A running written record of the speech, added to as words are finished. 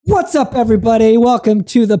What's up, everybody? Welcome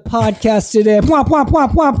to the podcast today. Wah, wah,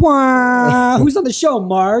 wah, wah, wah. Who's on the show,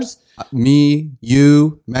 Mars? Me,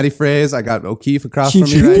 you, Matty Fraser. I got O'Keefe across from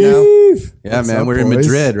me right now. Yeah, What's man, up, we're in boys?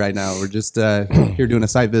 Madrid right now. We're just here doing a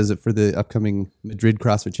site visit for the upcoming Madrid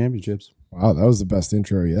CrossFit Championships. Wow, that was the best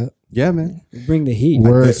intro yet. Yeah, man. Bring the heat.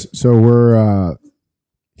 We're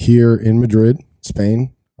here in Madrid,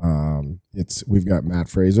 Spain. We've got Mat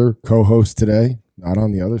Fraser, co-host today, not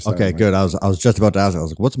on the other side. Okay, good. I was just about to ask. I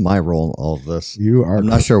was like, "What's my role in all of this?" You are. I'm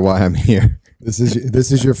not sure why I'm here. This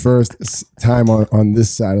is your first time on this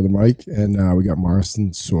side of the mic, and we got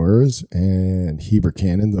Marston, Sawyer, and Heber,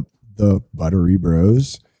 Canon, the Buttery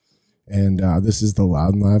Bros, and this is the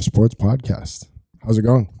Loud and Live Sports Podcast. How's it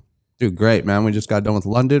going? Dude, great, man. We just got done with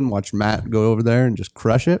London. Watched Matt go over there and just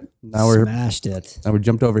crush it. Now Smashed it. we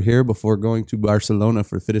jumped over here before going to Barcelona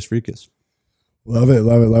for Fittest Man. Love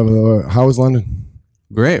it. How was London?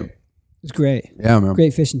 Great. It was great. Yeah, man.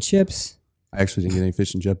 Great fish and chips. I actually didn't get any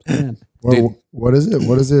fish and chips. Man. Well, what is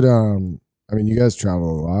it? I mean, you guys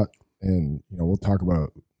travel a lot, and we'll talk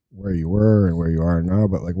about where you were and where you are now.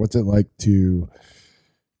 But like, what's it like to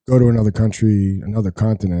go to another country, another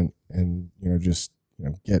continent, and just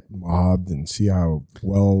get mobbed and see how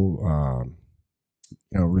well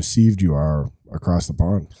received you are across the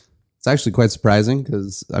pond? It's actually quite surprising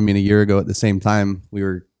because, a year ago at the same time, we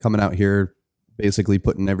were coming out here basically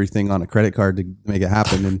putting everything on a credit card to make it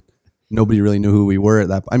happen. And nobody really knew who we were at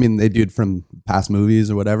that. They do it from past movies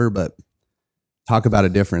or whatever, but talk about a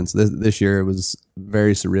difference. This year, it was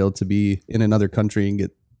very surreal to be in another country and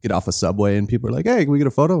get off a subway and people are like, "Hey, can we get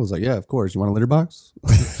a photo?" I was like, "Yeah, of course. You want a litter box?"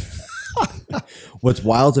 What's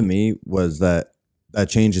wild to me was that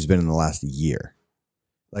change has been in the last year.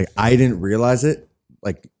 Like, I didn't realize it.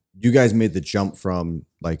 Like, you guys made the jump from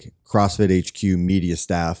like CrossFit HQ media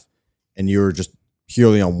staff, and you were just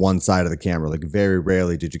purely on one side of the camera. Like, very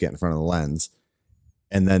rarely did you get in front of the lens.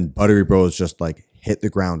 And then Buttery Bros just like hit the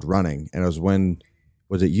ground running. And it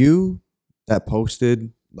was it you that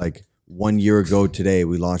posted like 1 year ago today,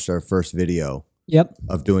 we launched our first video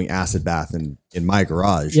of doing acid bath in my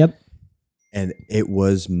garage. Yep. And it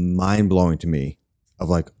was mind blowing to me of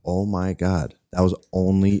like, oh my God, that was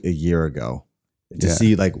only a year ago. To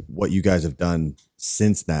see like what you guys have done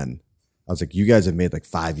since then. I was like, you guys have made like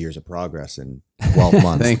 5 years of progress in 12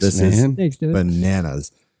 months. Thanks, this man. is Thanks, dude.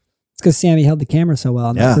 bananas. It's because Sammy held the camera so well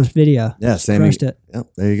in that first video. Yeah, Sammy. Crushed it. Yep,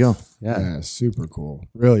 there you go. Yeah, super cool.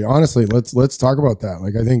 Really, honestly, let's talk about that.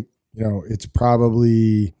 Like, I think it's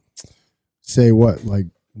probably like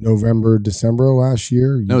November, December of last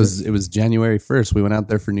year. No, it was January 1st. We went out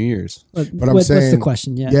there for New Year's. But I'm saying, what's the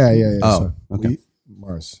question? Yeah. Yeah. Oh, okay.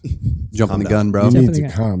 Mars, Jumping the gun, bro. you need Jumping to the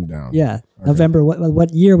gun. calm down. Yeah. Okay. November.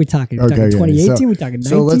 What year are we talking? We're talking 2018. We're talking 19.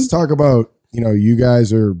 So let's talk about you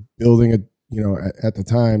guys are building at the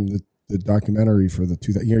time the documentary for the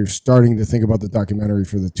you're starting to think about the documentary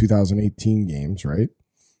for the 2018 games, right?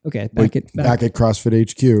 Okay. Back at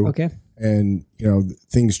CrossFit HQ. Okay. And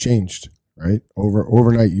things changed, right?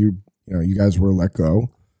 Overnight, you guys were let go.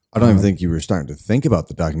 I don't even think you were starting to think about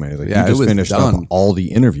the documentary. Like, Yeah, you it just was finished done. up all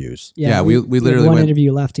the interviews. Yeah, we had literally one went-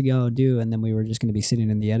 interview left to go do, and then we were just going to be sitting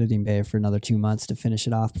in the editing bay for another 2 months to finish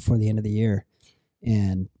it off before the end of the year.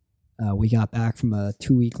 And we got back from a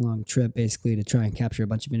 2-week-long trip basically to try and capture a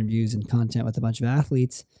bunch of interviews and content with a bunch of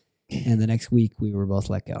athletes. And the next week we were both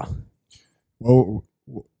let go. Well,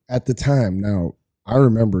 at the time, now I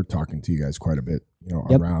remember talking to you guys quite a bit,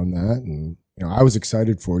 around that, and I was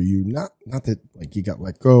excited for you. Not that like you got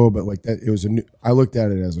let go, but like that it was I looked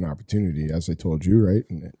at it as an opportunity, as I told you, right?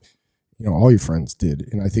 And all your friends did,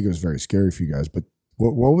 and I think it was very scary for you guys. But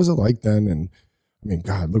what was it like then? And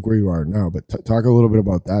God, look where you are now. But talk a little bit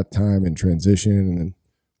about that time and transition, and then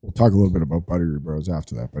we'll talk a little bit about Buttery Bros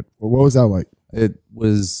after that. But what was that like? It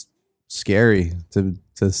was scary to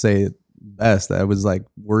say it best. I was like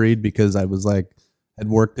worried because I was like, had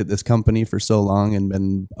worked at this company for so long and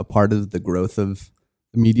been a part of the growth of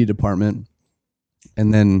the media department.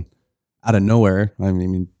 And then out of nowhere,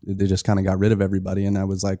 they just kind of got rid of everybody. And I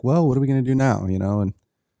was like, well, what are we going to do now? And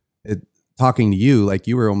talking to you, like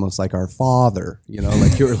you were almost like our father,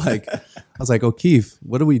 like you were like, I was like, O'Keefe,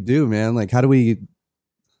 what do we do, man? Like, how do we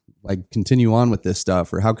like continue on with this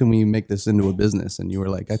stuff, or how can we make this into a business? And you were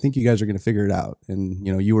like, I think you guys are going to figure it out. And,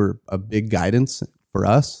 you were a big guidance for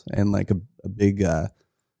us and like a big,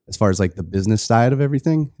 as far as like the business side of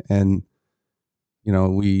everything. And,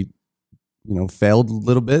 we, failed a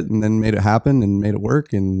little bit and then made it happen and made it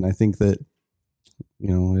work. And I think that,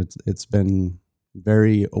 it's been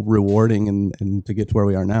very rewarding and to get to where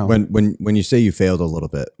we are now. When you say you failed a little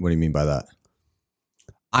bit, what do you mean by that?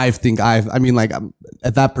 I mean, like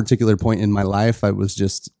at that particular point in my life, I was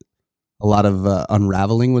just a lot of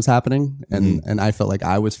unraveling was happening, and I felt like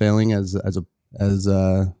I was failing as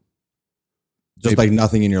just like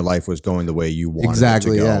nothing in your life was going the way you wanted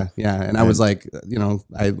exactly. it to go. Yeah. And I was like,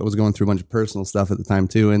 I was going through a bunch of personal stuff at the time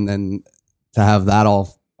too, and then to have that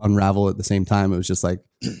all unravel at the same time, it was just like,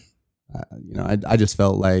 I just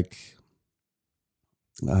felt like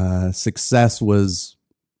success was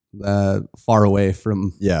far away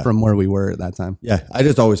from where we were at that time. Yeah, I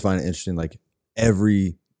just always find it interesting. Like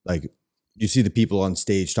you see the people on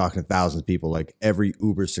stage talking to thousands of people. Like every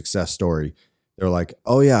Uber success story, they're like,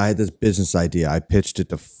 "Oh yeah, I had this business idea. I pitched it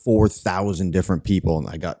to 4,000 different people, and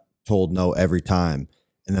I got told no every time."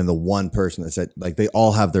 And then the one person that said, like, they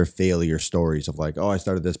all have their failure stories of like, "Oh, I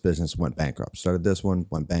started this business, went bankrupt. Started this one,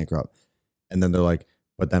 went bankrupt." And then they're like,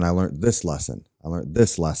 "But then I learned this lesson. I learned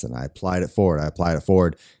this lesson. I applied it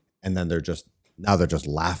forward." And then they're just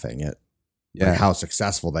laughing at like how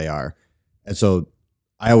successful they are. And so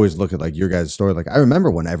I always look at like your guys' story. Like I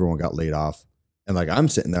remember when everyone got laid off, and like I'm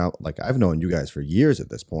sitting there, like I've known you guys for years at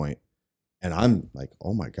this point, and I'm like,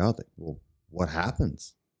 oh my God, like, well, what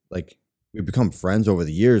happens? Like we've become friends over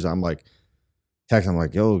the years. I'm like, I'm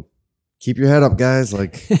like, yo, keep your head up, guys.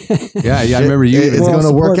 Like, yeah, I remember you. It's going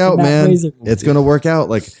to work out, man. Fraser. It's going to work out.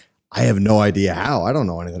 Like I have no idea how. I don't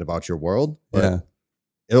know anything about your world, but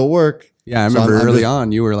it'll work. Yeah, I remember early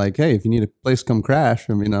on, you were like, "Hey, if you need a place, come crash."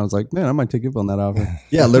 I mean, I was like, "Man, I might take you up on that offer."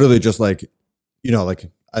 Yeah, literally, just like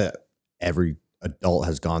every adult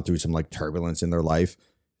has gone through some like turbulence in their life,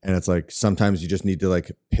 and it's like sometimes you just need to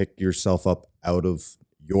like pick yourself up out of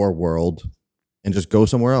your world and just go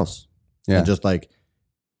somewhere else. Yeah, and just like,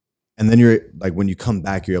 and then you're like, when you come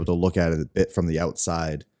back, you're able to look at it a bit from the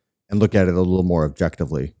outside and look at it a little more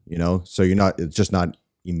objectively. So it's just not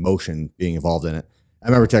emotion being involved in it. I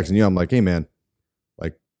remember texting you. I'm like, "Hey, man,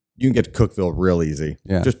 like you can get to Cookville real easy.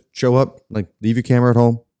 Yeah, just show up, like leave your camera at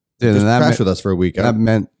home, just crash with us for a week." That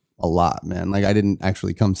meant a lot, man. Like I didn't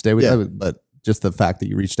actually come stay with you, but just the fact that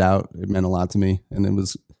you reached out, it meant a lot to me, and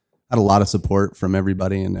had a lot of support from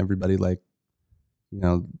everybody, and everybody like,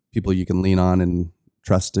 people you can lean on and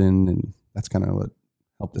trust in, and that's kind of what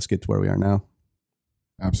helped us get to where we are now.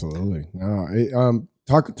 Absolutely. No,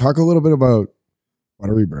 talk a little bit about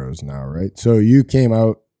Buttery Bros now, right? So you came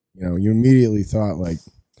out, you immediately thought like,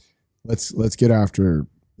 let's get after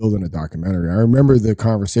building a documentary. I remember the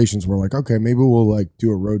conversations were like, okay, maybe we'll like do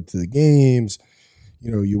a road to the games.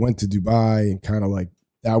 You went to Dubai and kind of like,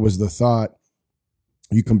 that was the thought.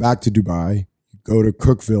 You come back to Dubai, you go to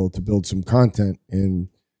Cookville to build some content, and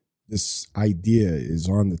this idea is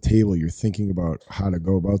on the table. You're thinking about how to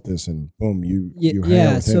go about this, and boom, you hang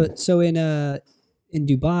out with him. So in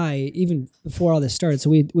Dubai, even before all this started, so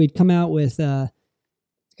we'd come out with to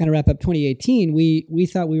kind of wrap up 2018. We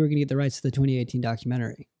thought we were going to get the rights to the 2018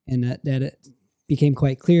 documentary, and that it became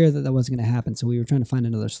quite clear that wasn't going to happen. So we were trying to find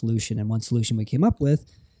another solution, and one solution we came up with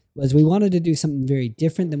was we wanted to do something very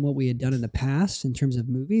different than what we had done in the past in terms of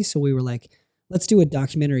movies. So we were like, let's do a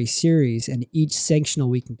documentary series, and each sanctional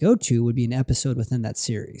we can go to would be an episode within that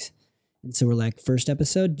series. And so we're like, first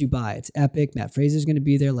episode, Dubai. It's epic. Mat Fraser's going to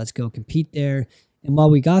be there. Let's go compete there. And while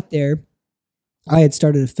we got there, I had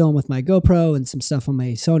started a film with my GoPro and some stuff on my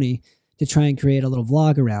Sony to try and create a little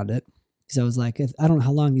vlog around it. Because I was like, I don't know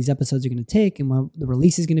how long these episodes are going to take and what the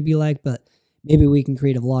release is going to be like, but maybe we can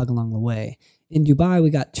create a vlog along the way. In Dubai,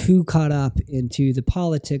 we got too caught up into the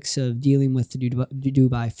politics of dealing with the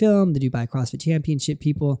Dubai film, the Dubai CrossFit Championship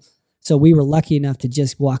people. So we were lucky enough to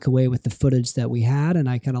just walk away with the footage that we had, and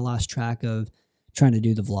I kind of lost track of trying to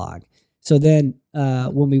do the vlog. So then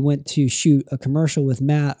when we went to shoot a commercial with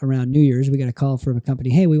Matt around New Year's, we got a call from a company,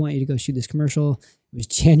 "Hey, we want you to go shoot this commercial." It was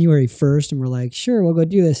January 1st, and we're like, "Sure, we'll go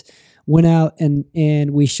do this." Went out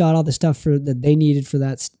and we shot all the stuff that they needed for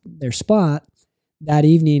their spot. That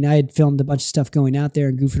evening, I had filmed a bunch of stuff going out there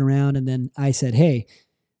and goofing around, and then I said, "Hey,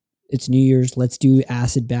 it's New Year's. Let's do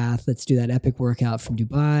acid bath. Let's do that epic workout from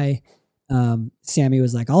Dubai." Sammy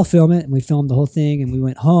was like, "I'll film it." And we filmed the whole thing, and we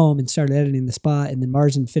went home and started editing the spot. And then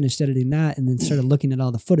Marston finished editing that and then started looking at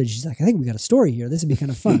all the footage. He's like, "I think we got a story here. This would be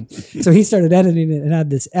kind of fun." So he started editing it and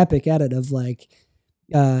had this epic edit of like,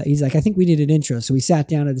 he's like, "I think we need an intro." So we sat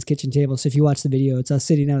down at his kitchen table. So if you watch the video, it's us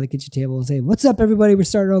sitting down at the kitchen table and saying, "What's up, everybody? We're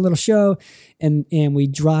starting our little show." And we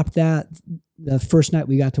dropped that the first night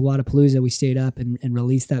we got to Wadapalooza. We stayed up and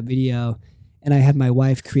released that video. And I had my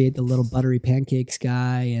wife create the little buttery pancakes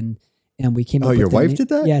guy, and we came up with your wife did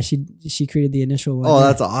that? Yeah, she created the initial one. Oh,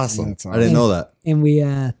 that's awesome. I didn't know that. And we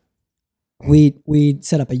we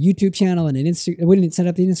set up a YouTube channel and an Instagram. We didn't set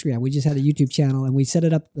up the Instagram. We just had a YouTube channel and we set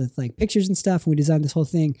it up with like pictures and stuff. And we designed this whole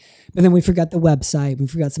thing, but then we forgot the website. We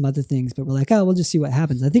forgot some other things, but we're like, oh, we'll just see what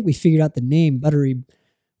happens. I think we figured out the name Buttery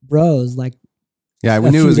Bros. Like, yeah, we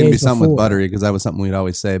knew it was going to be something before. with Buttery because that was something we'd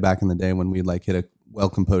always say back in the day when we'd like hit a well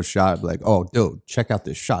composed shot. Like, oh, dude, check out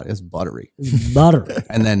this shot. It's Buttery. It's Buttery.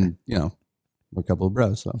 And then we're a couple of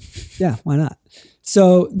bros. So Yeah, why not?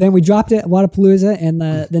 So then we dropped it at Wadapalooza, and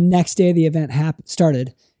the next day the event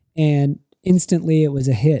started, and instantly it was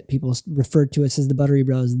a hit. People referred to us as the Buttery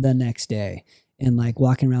Bros the next day. And like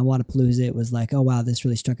walking around Wadapalooza, it was like, oh wow, this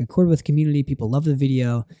really struck a chord with the community. People love the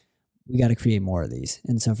video. We got to create more of these.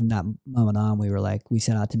 And so from that moment on, we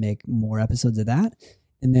set out to make more episodes of that.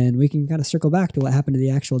 And then we can kind of circle back to what happened to the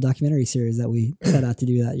actual documentary series that we set out to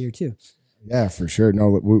do that year too. Yeah, for sure.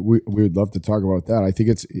 No, we would love to talk about that. I think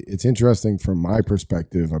it's interesting from my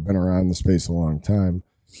perspective. I've been around the space a long time.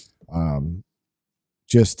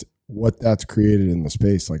 Just what that's created in the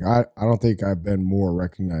space. Like I don't think I've been more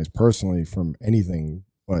recognized personally from anything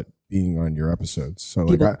but being on your episodes. So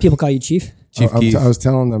people call you Chief. I was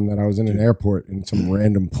telling them that I was in an airport in some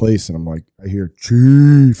random place, and I'm like, I hear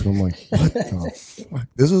Chief, and I'm like, what the fuck?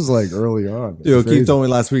 This was like early on. Dude, Keith told me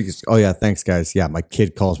last week. Oh yeah, thanks guys. Yeah, my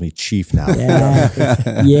kid calls me Chief now.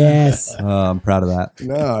 Yeah. Yes. I'm proud of that.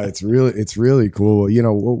 No, it's really cool.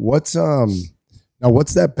 What's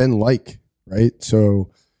that been like, right?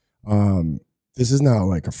 So, this is now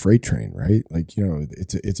like a freight train, right? Like,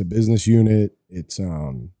 it's a business unit. It's,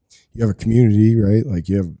 you have a community, right? Like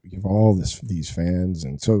you have all these fans.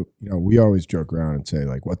 And so, we always joke around and say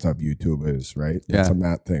like, what's up YouTubers, right? That's a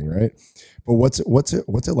Matt thing, right? But what's it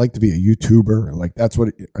like to be a YouTuber? Like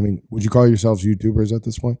would you call yourselves YouTubers at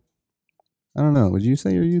this point? I don't know. Would you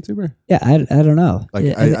say you're a YouTuber? Yeah, I don't know. Like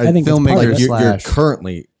I think filmmaker it's you're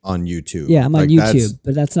currently on YouTube. Yeah, I'm on like YouTube,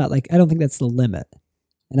 but that's not like, I don't think that's the limit.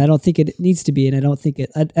 And I don't think it needs to be. And I don't think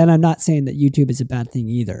and I'm not saying that YouTube is a bad thing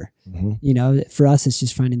either. Mm-hmm. For us, it's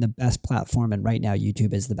just finding the best platform. And right now,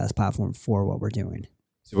 YouTube is the best platform for what we're doing.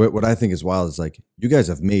 So what I think is wild is like, you guys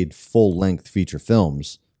have made full length feature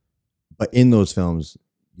films, but in those films,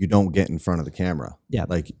 you don't get in front of the camera. Yeah.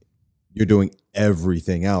 Like you're doing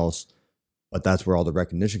everything else, but that's where all the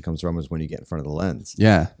recognition comes from is when you get in front of the lens.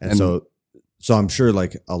 Yeah. And so I'm sure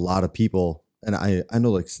like a lot of people, and I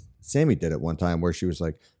know like Sammy did it one time where she was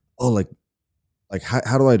like, oh, like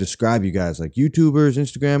how do I describe you guys? Like YouTubers,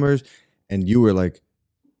 Instagrammers. And you were like,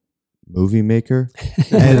 movie maker.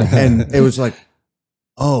 and it was like,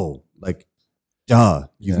 oh, like, duh.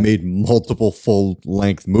 You've made multiple full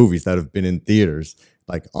length movies that have been in theaters,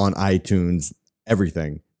 like on iTunes,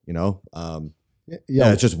 everything,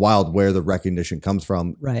 Yeah, it's just wild where the recognition comes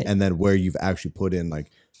from. Right. And then where you've actually put in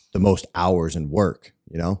like the most hours and work,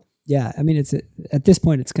 Yeah, I mean, at this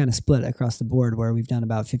point, it's kind of split across the board where we've done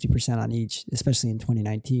about 50% on each, especially in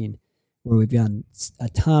 2019, where we've done a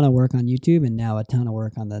ton of work on YouTube and now a ton of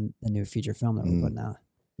work on the new feature film that we're putting out.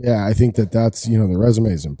 Yeah, I think that's, the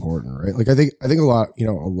resume is important, right? Like I think a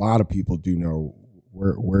lot of people do know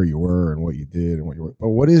where you were and what you did and what you were, but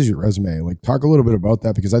what is your resume? Like talk a little bit about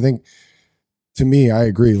that, because I think, to me, I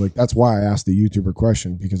agree. Like that's why I asked the YouTuber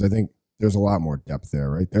question, because I think there's a lot more depth there,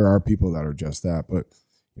 right? There are people that are just that, but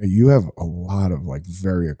you have a lot of like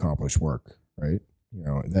very accomplished work, right?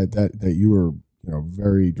 That you were,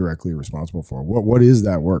 very directly responsible for. What is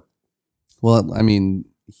that work? Well, I mean,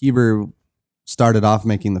 Heber started off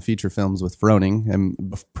making the feature films with Fronning, and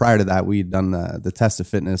prior to that, we'd done the Test of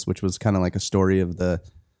Fitness, which was kind of like a story of the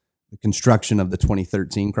construction of the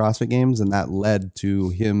 2013 CrossFit Games, and that led to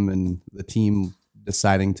him and the team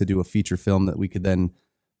deciding to do a feature film that we could then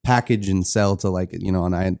package and sell to like,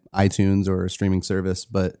 on iTunes or a streaming service.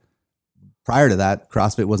 But prior to that,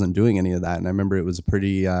 CrossFit wasn't doing any of that. And I remember it was a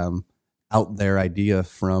pretty out there idea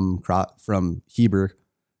from Heber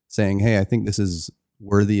saying, hey, I think this is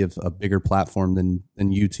worthy of a bigger platform than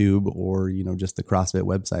YouTube or, just the CrossFit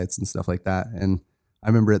websites and stuff like that. And I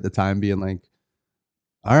remember at the time being like,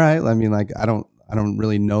 all right, I mean, like, I don't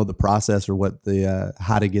really know the process or what the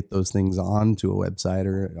how to get those things onto a website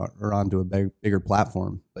or onto a bigger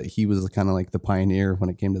platform. But he was kind of like the pioneer when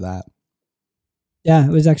it came to that. Yeah,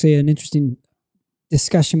 it was actually an interesting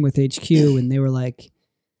discussion with HQ, and they were like,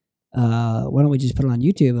 why don't we just put it on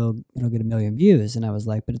YouTube? It'll get 1 million views. And I was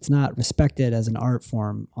like, but it's not respected as an art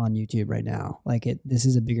form on YouTube right now. Like this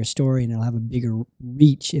is a bigger story and it'll have a bigger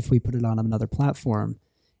reach if we put it on another platform.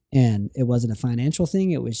 And it wasn't a financial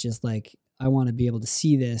thing. It was just like, I want to be able to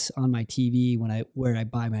see this on my TV where I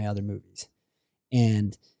buy my other movies.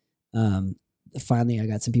 And finally I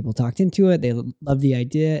got some people talked into it. They loved the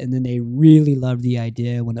idea, and then they really loved the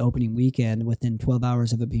idea when the opening weekend, within 12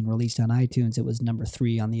 hours of it being released on iTunes, it was number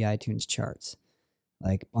 3 on the iTunes charts,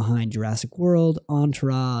 like behind Jurassic World,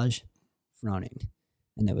 Entourage, Fronning.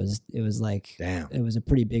 And it was like, damn, it was a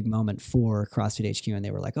pretty big moment for CrossFit HQ, and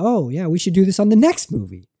they were like, oh yeah, we should do this on the next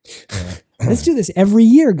movie. Let's do this every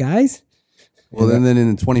year, guys. Well, and then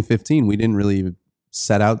in 2015, we didn't really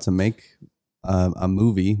set out to make a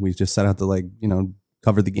movie. We just set out to, like, you know,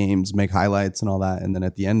 cover the games, make highlights and all that. And then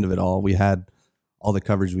at the end of it all, we had all the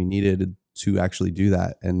coverage we needed to actually do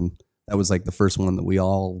that. And that was like the first one that we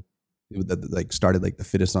all like started, like the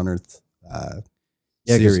Fittest on Earth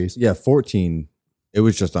series. Yeah, 14. It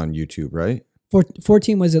was just on YouTube, right?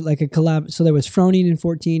 14 was it like a collab? So there was Fronning in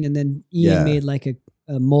 14, and then Ian made like a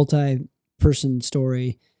multi-person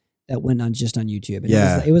story that went on just on YouTube.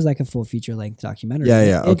 And it was like a full feature length documentary.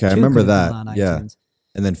 Yeah. Okay, I remember that. On yeah. iTunes.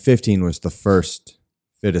 And then 15 was the first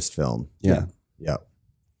Fittest film. Yeah.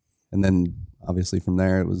 And then obviously from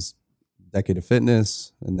there it was Decade of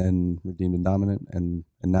Fitness, and then Redeemed and Dominant, and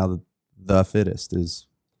now the Fittest is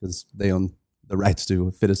because they own the rights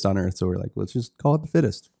to Fittest on Earth. So we're like, let's just call it the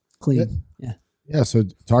Fittest. Clean. Yeah. So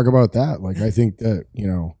talk about that. Like, I think that, you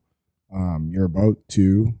know, you're about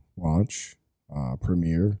to launch,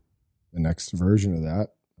 premiere the next version of that.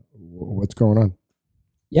 What's going on?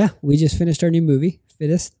 Yeah, we just finished our new movie,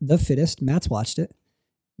 The Fittest. Matt's watched it.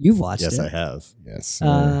 You've watched it. Yes, I have. Yes.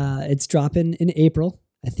 It's dropping in April.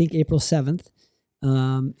 I think April 7th.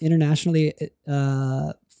 Internationally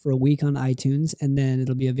for a week on iTunes, and then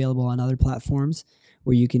it'll be available on other platforms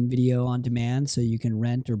where you can video on demand, so you can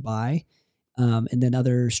rent or buy. And then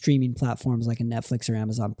other streaming platforms like a Netflix or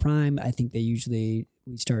Amazon Prime. I think we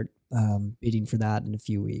start bidding for that in a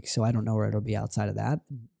few weeks. So I don't know where it'll be outside of that.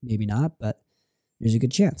 Maybe not, but there's a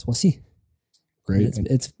good chance. We'll see. Great.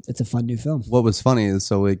 It's a fun new film. What was funny is,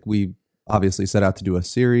 so like we obviously set out to do a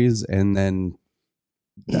series, and then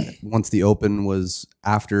once the open was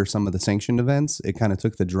after some of the sanctioned events, it kind of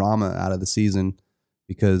took the drama out of the season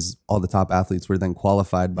because all the top athletes were then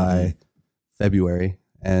qualified by February,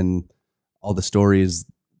 and all the stories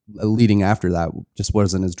leading after that just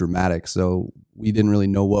wasn't as dramatic. So we didn't really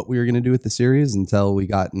know what we were going to do with the series until we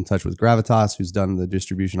got in touch with Gravitas, who's done the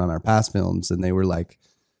distribution on our past films. And they were like,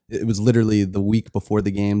 it was literally the week before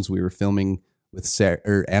the games, we were filming with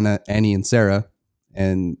Annie and Sarah,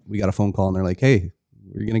 and we got a phone call, and they're like, hey,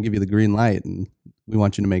 we're going to give you the green light, and we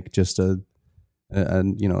want you to make just a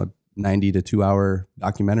 90 to 2 hour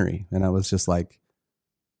documentary. And I was just like,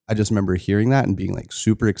 I just remember hearing that and being like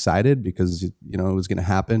super excited because, you know, it was going to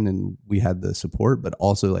happen and we had the support, but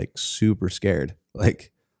also like super scared.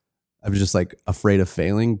 Like I was just like afraid of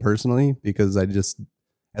failing personally, because at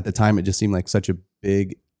the time, it just seemed like such a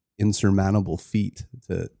big insurmountable feat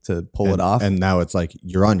to pull it off. And now it's like,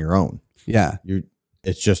 you're on your own. Yeah.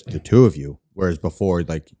 It's just the two of you. Whereas before,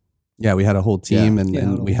 like, yeah, we had a whole team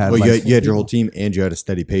and we had, you had your whole team and you had a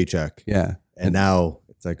steady paycheck. Yeah. And now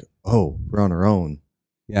it's like, oh, we're on our own.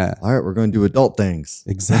 Yeah. All right, we're going to do adult things.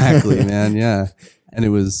 Exactly, man. Yeah. And it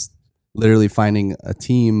was literally finding a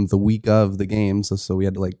team the week of the games. So we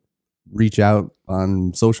had to like reach out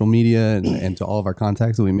on social media and to all of our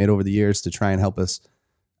contacts that we made over the years to try and help us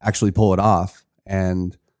actually pull it off.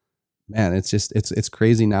 And man, it's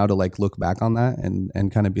crazy now to like look back on that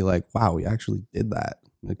and kind of be like, wow, we actually did that.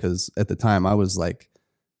 Because at the time I was like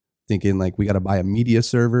thinking like, we got to buy a media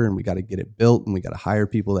server and we got to get it built and we got to hire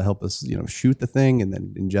people to help us, you know, shoot the thing and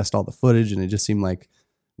then ingest all the footage. And it just seemed like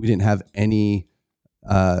we didn't have any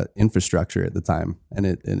infrastructure at the time. And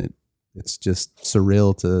it's just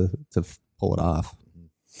surreal to pull it off.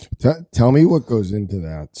 Tell me what goes into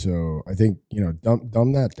that. So I think, you know,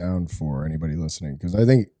 dumb that down for anybody listening. Cause I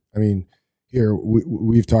mean, here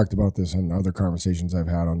we've talked about this in other conversations I've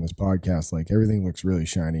had on this podcast. Like everything looks really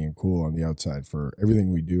shiny and cool on the outside for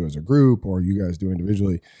everything we do as a group or you guys do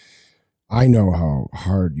individually. I know how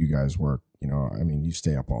hard you guys work. You know, I mean, you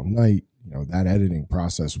stay up all night. You know, that editing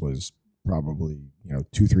process was probably, you know,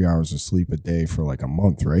 2-3 hours of sleep a day for like a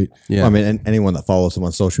month, right? Yeah. I mean, and anyone that follows them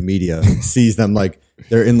on social media sees them like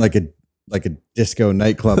they're in like a disco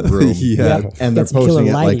nightclub room. Yeah. And they're Got some killer posting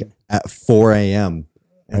it like lighting. at 4 a.m.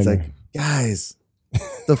 And it's like, guys,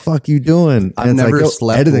 what the fuck you doing? I've And it's never like, yo,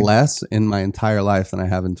 slept editing. less in my entire life than I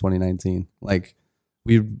have in 2019. Like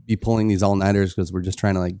we'd be pulling these all-nighters because we're just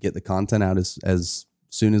trying to like get the content out as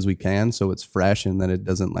soon as we can, so it's fresh and that it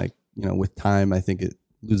doesn't like, you know, with time I think it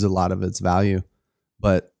loses a lot of its value.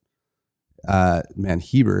 But man,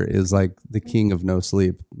 Heber is like the king of no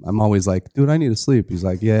sleep. I'm always like, dude, I need to sleep. He's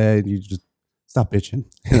like, yeah, you just stop bitching,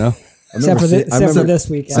 you know. Except for this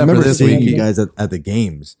week. I remember this seeing week. you guys at the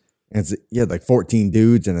games, And it's like 14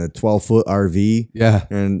 dudes in a 12-foot RV. Yeah.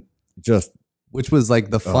 And just which was like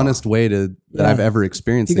the funnest way that I've ever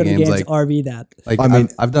experienced If you the go to games. games, Like RV that. Like I mean,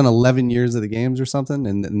 I've done 11 years of the games or something,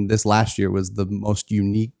 and this last year was the most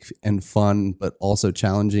unique and fun, but also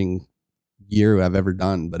challenging year I've ever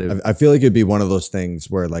done. But I feel like it'd be one of those things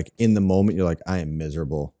where like in the moment you're like, I am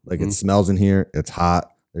miserable. Like it smells in here. It's hot.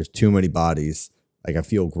 There's too many bodies. Like I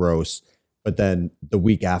feel gross. But then the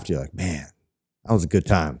week after you're like, man, that was a good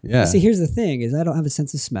time. yeah, See, here's the thing: is I don't have a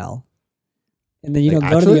sense of smell. And then you Like, don't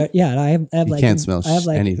go actually? to the and I have you like can't smell I have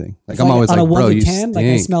like anything. Like it's I'm always on like, a 1 bro, to you 10, like I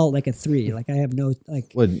stink. smell like a 3. Like I have no like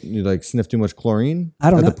What, you like sniff too much chlorine? I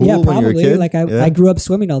don't at know. the pool Yeah, when you were a probably. kid? Like Yeah. I grew up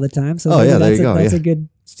swimming all the time, so Oh, maybe yeah, there that's you go, that's yeah. a good.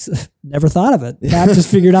 Never thought of it. Matt just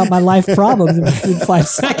figured out my life problems in 5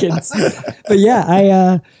 seconds. But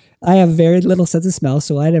yeah, I have very little sense of smell,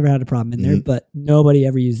 so I never had a problem in there. But nobody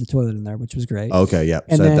ever used the toilet in there, which was great. Okay, yeah.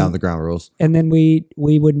 And Set then- down the ground rules. And then we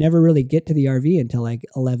would never really get to the RV until like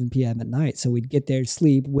 11 p.m. at night. So we'd get there,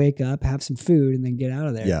 sleep, wake up, have some food, and then get out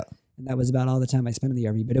of there. Yeah. And that was about all the time I spent in the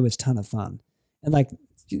RV, but it was a ton of fun. And like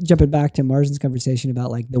jumping back to Marston's conversation about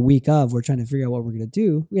like the week of, we're trying to figure out what we're going to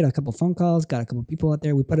do. We had a couple phone calls, got a couple people out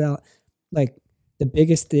there. We put out like the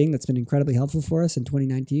biggest thing that's been incredibly helpful for us in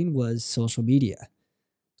 2019 was social media.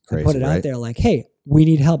 Crazy, I put it right? out there like, hey, we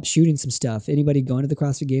need help shooting some stuff. Anybody going to the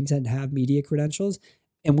CrossFit Games and have media credentials?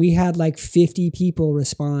 And we had like 50 people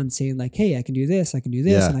respond saying like, hey, I can do this, and I can do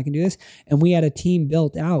this. And we had a team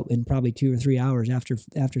built out in probably 2 or 3 hours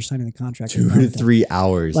after signing the contract. 2 to 3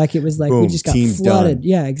 hours. Like it was like Boom, we just got team's flooded. done.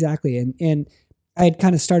 Yeah, exactly. And I had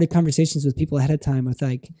kind of started conversations with people ahead of time with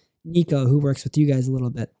like Nico, who works with you guys a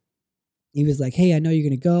little bit. He was like, hey, I know you're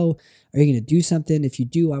going to go. Are you going to do something? If you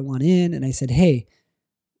do, I want in. And I said, hey,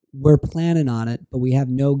 we're planning on it, but we have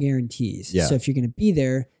no guarantees. Yeah. So if you're going to be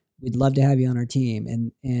there, we'd love to have you on our team.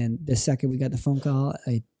 And the second we got the phone call,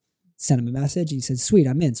 I sent him a message. He said, sweet,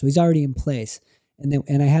 I'm in. So he's already in place.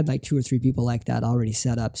 And I had like 2 or 3 people like that already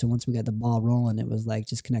set up. So once we got the ball rolling, it was like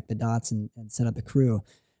just connect the dots and set up a crew.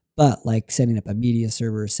 But like setting up a media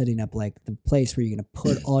server, setting up like the place where you're going to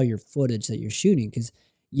put all your footage that you're shooting. Because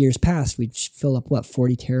years past, we'd fill up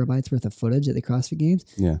 40 terabytes worth of footage at the CrossFit Games.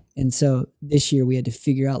 Yeah. And so this year we had to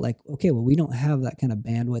figure out like, okay, well, we don't have that kind of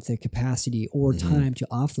bandwidth or capacity or time to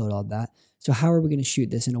offload all that. So how are we going to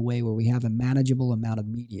shoot this in a way where we have a manageable amount of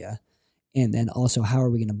media? And then also how are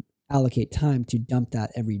we going to allocate time to dump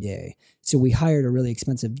that every day? So we hired a really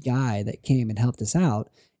expensive guy that came and helped us out.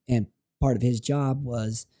 And part of his job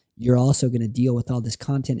was you're also going to deal with all this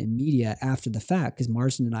content and media after the fact because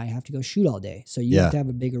Marston and I have to go shoot all day. So you have to have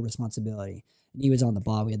a bigger responsibility. And he was on the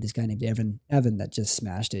ball. We had this guy named Evan that just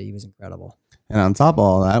smashed it. He was incredible. And on top of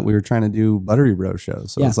all that, we were trying to do Buttery Bro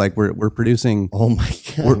shows. So it's like we're producing. Oh my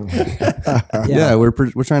God. Yeah,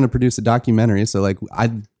 we're trying to produce a documentary. So like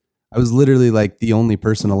I was literally like the only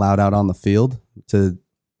person allowed out on the field to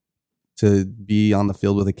be on the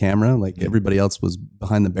field with a camera. Like everybody else was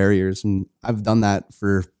behind the barriers, and I've done that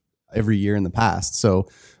for every year in the past. So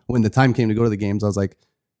when the time came to go to the games, I was like,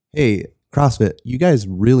 hey, CrossFit, you guys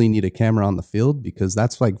really need a camera on the field because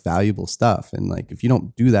that's like valuable stuff. And like, if you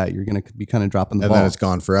don't do that, you're going to be kind of dropping the And ball. then it's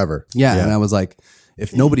gone forever. Yeah. And I was like,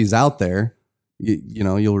 if nobody's out there, you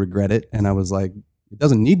know, you'll regret it. And I was like, it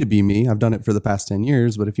doesn't need to be me. I've done it for the past 10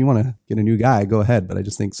 years, but if you want to get a new guy, go ahead. But I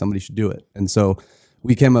just think somebody should do it. And so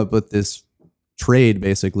we came up with this trade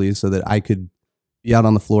basically so that I could be out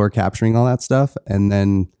on the floor capturing all that stuff. And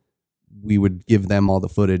then we would give them all the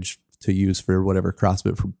footage to use for whatever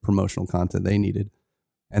CrossFit promotional content they needed.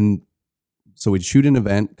 And so we'd shoot an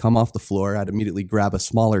event, come off the floor. I'd immediately grab a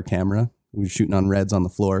smaller camera. We were shooting on reds on the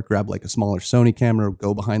floor, grab like a smaller Sony camera,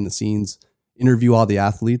 go behind the scenes, interview all the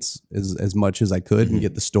athletes as much as I could and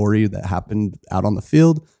get the story that happened out on the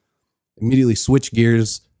field. Immediately switch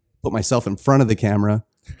gears, put myself in front of the camera,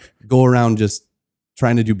 go around just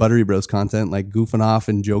trying to do Buttery Bros content, like goofing off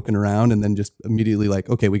and joking around, and then just immediately like,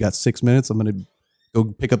 okay, we got 6 minutes. I'm going to go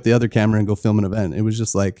pick up the other camera and go film an event. It was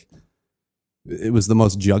just like, it was the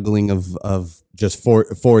most juggling of Just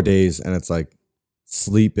 4 days, and it's like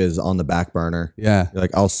sleep is on the back burner. yeah, You're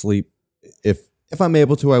like, I'll sleep if I'm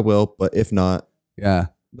able to, I will, but if not, yeah.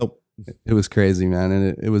 nope. It was crazy, man.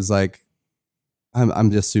 And it was like,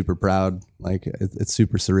 I'm just super proud. Like it's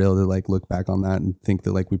super surreal to like look back on that and think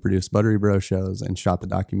that like we produced Buttery Bro shows and shot the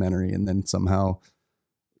documentary. And then somehow,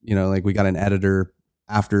 you know, like we got an editor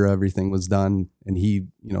after everything was done. And he,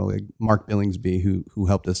 you know, like Mark Billingsby, who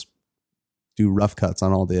helped us do rough cuts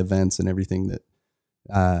on all the events and everything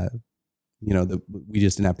that, you know, that we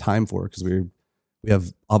just didn't have time for because we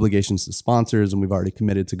have obligations to sponsors and we've already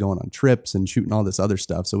committed to going on trips and shooting all this other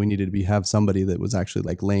stuff. So we needed to have somebody that was actually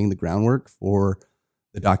like laying the groundwork for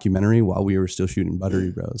the documentary while we were still shooting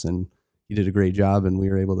Buttery Bros, and he did a great job, and we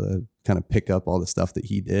were able to kind of pick up all the stuff that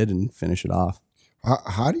he did and finish it off.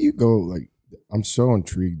 How do you go? Like, I'm so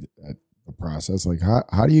intrigued at the process. Like,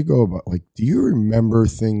 how do you go about, like, do you remember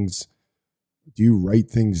things? Do you write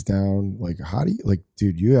things down? Like, how do you, like,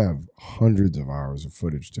 dude, you have hundreds of hours of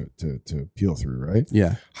footage to peel through, right?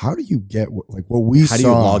 Yeah. How do you get like what we saw? How do you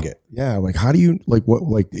log it? Yeah. Like, how do you, like, what,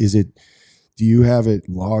 like, is it, do you have it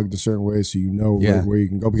logged a certain way so you know like, where you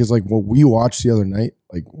can go? Because like what we watched the other night,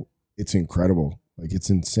 like, it's incredible. Like, it's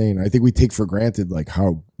insane. I think we take for granted like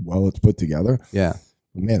how well it's put together. Yeah.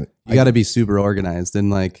 But man, you got to be super organized, and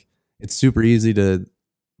like it's super easy to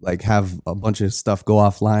like have a bunch of stuff go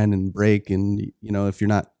offline and break, and you know, if you're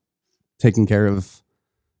not taking care of,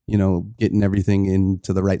 you know, getting everything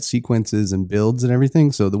into the right sequences and builds and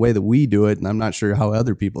everything. So the way that we do it, and I'm not sure how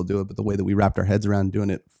other people do it, but the way that we wrapped our heads around doing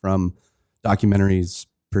it from documentaries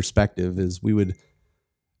perspective is we would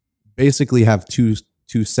basically have two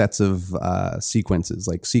sets of sequences,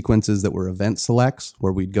 like sequences that were event selects,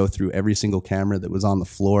 where we'd go through every single camera that was on the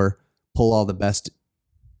floor, pull all the best,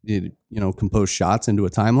 you know, composed shots into a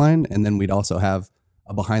timeline. And then we'd also have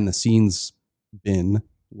a behind the scenes bin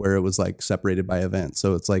where it was like separated by event.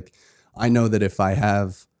 So it's like, I know that if I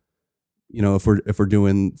have, you know, if we're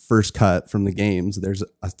doing first cut from the games, there's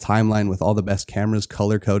a timeline with all the best cameras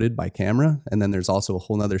color coded by camera. And then there's also a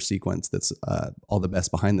whole nother sequence that's all the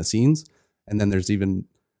best behind the scenes. And then there's even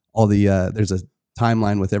all the, there's a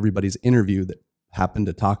timeline with everybody's interview that happened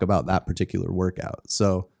to talk about that particular workout.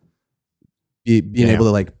 So being able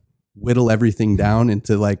to like whittle everything down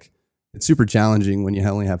into like, it's super challenging when you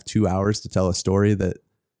only have 2 hours to tell a story that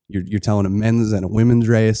you're telling a men's and a women's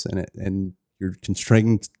race, and you're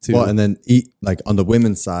constrained to. Well, and then like on the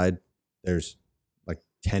women's side, there's like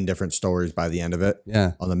 10 different stories by the end of it.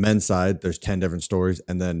 Yeah. On the men's side, there's 10 different stories.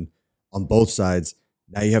 And then on both sides,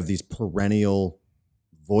 now you have these perennial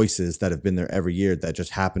voices that have been there every year that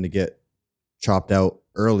just happen to get chopped out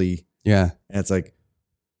early. Yeah. And it's like,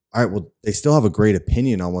 all right, well, they still have a great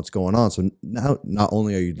opinion on what's going on. So now not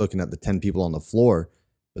only are you looking at the 10 people on the floor,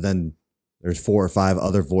 but then there's 4 or 5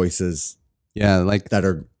 other voices. Yeah. Like that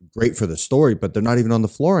are great for the story, but they're not even on the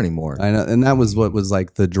floor anymore. I know. And that was what was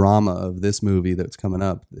like the drama of this movie that's coming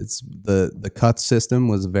up. It's the cut system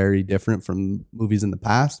was very different from movies in the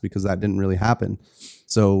past because that didn't really happen.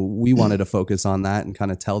 So we wanted to focus on that and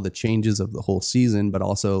kind of tell the changes of the whole season, but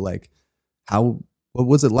also like what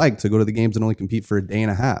was it like to go to the games and only compete for a day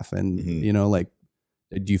and a half? And, you know, like,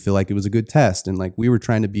 do you feel like it was a good test? And like, we were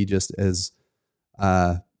trying to be just as,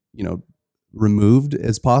 you know, removed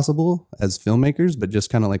as possible as filmmakers, but just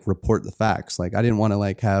kind of like report the facts. Like, I didn't want to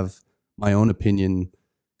like have my own opinion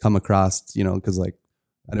come across, you know, cause like,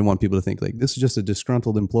 I didn't want people to think like, this is just a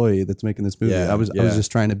disgruntled employee that's making this movie. I was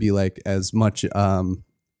just trying to be like as much, as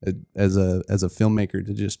a filmmaker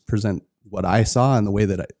to just present what I saw and the way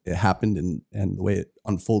that it happened and the way it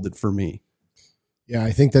unfolded for me. Yeah,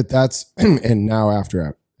 I think that's, and now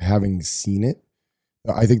after having seen it,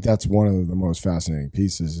 I think that's one of the most fascinating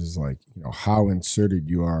pieces is like, you know, how inserted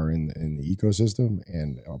you are in the ecosystem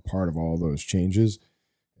and a part of all those changes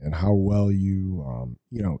and how well you,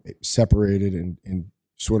 you know, separated and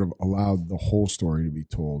sort of allowed the whole story to be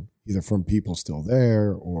told either from people still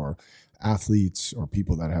there or athletes or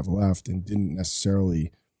people that have left and didn't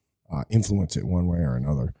necessarily influence it one way or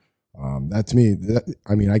another. That to me,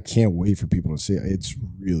 I mean, I can't wait for people to see it. It's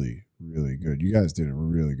really, really good. You guys did a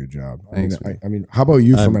really good job. Thanks, I mean, how about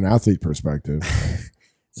you from an athlete perspective?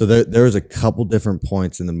 So there was a couple different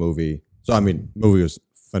points in the movie. So, I mean, movie was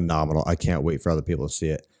phenomenal. I can't wait for other people to see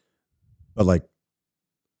it. But like,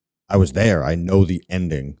 I was there. I know the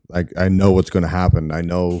ending. Like, I know what's going to happen. I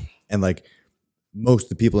know. And like most of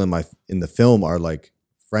the people in the film are like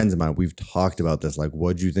friends of mine. We've talked about this. Like,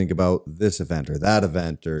 what'd you think about this event or that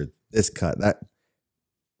event or this cut? That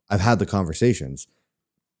I've had the conversations,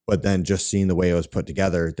 but then just seeing the way it was put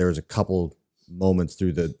together, there was a couple moments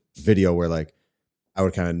through the video where like I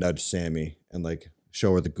would kind of nudge Sammy and like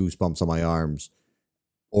show her the goosebumps on my arms,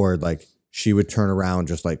 or like she would turn around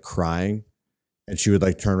just like crying, and she would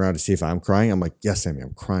like turn around to see if I'm crying. I'm like, yes, Sammy,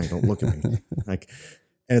 I'm crying. Don't look at me. Like,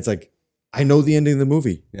 and it's like I know the ending of the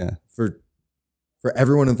movie. Yeah. For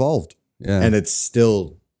everyone involved. Yeah. And it's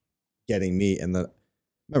still getting me. And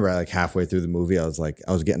remember like halfway through the movie, I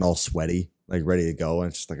was getting all sweaty, like ready to go. And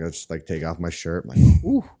it's just like, I just like take off my shirt. I'm like,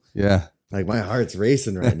 ooh. Yeah. Like my heart's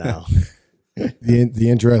racing right now. The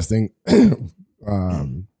interesting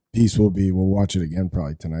piece will be, we'll watch it again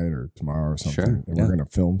probably tonight or tomorrow or something. Sure, And we're going to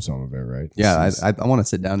film some of it, right? Yeah. I want to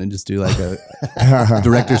sit down and just do like a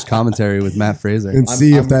director's commentary with Matt Fraser. And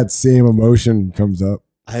see if that same emotion comes up.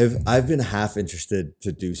 I've been half interested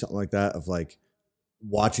to do something like that, of like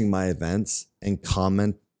watching my events and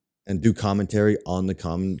comment and do commentary on the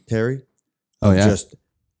commentary. Oh, yeah. Just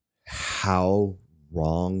how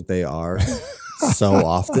wrong they are so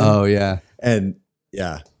often. Oh, yeah. And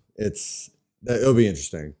yeah, it'll be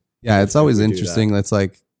interesting. Yeah, it's always We do interesting. That's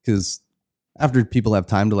like, because after people have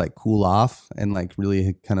time to like cool off and like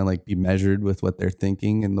really kind of like be measured with what they're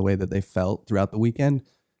thinking and the way that they felt throughout the weekend,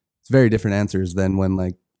 it's very different answers than when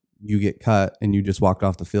like you get cut and you just walked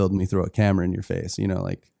off the field and we throw a camera in your face, you know,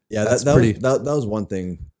 like, Yeah, that was one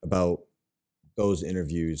thing about those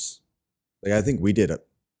interviews. Like, I think we did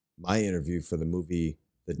my interview for the movie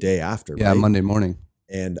the day after. Yeah, right? Monday morning.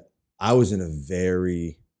 And I was in a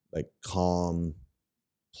very like calm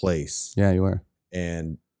place. Yeah, you were.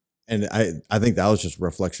 And I think that was just a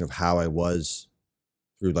reflection of how I was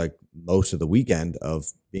through like most of the weekend of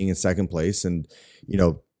being in second place. And, you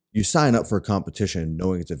know, you sign up for a competition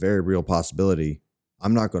knowing it's a very real possibility.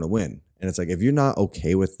 I'm not going to win. And it's like, if you're not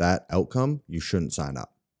okay with that outcome, you shouldn't sign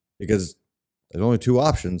up, because there's only two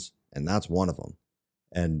options and that's one of them.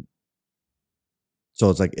 And so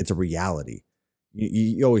it's like, it's a reality.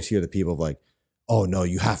 You always hear the people of like, oh no,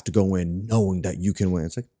 you have to go in knowing that you can win.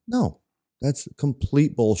 It's like, no, that's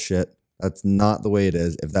complete bullshit. That's not the way it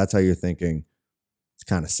is. If that's how you're thinking, it's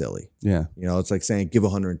kind of silly. Yeah. You know, it's like saying give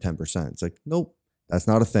 110%. It's like, nope, that's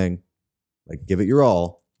not a thing. Like, give it your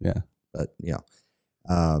all. Yeah. But you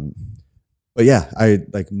know, but yeah, I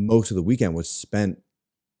like most of the weekend was spent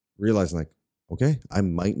realizing like, okay, I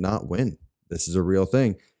might not win. This is a real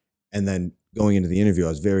thing. And then going into the interview, I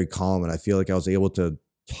was very calm, and I feel like I was able to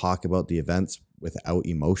talk about the events without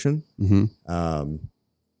emotion. Mm-hmm.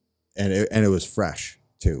 And it was fresh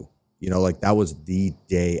too. You know, like that was the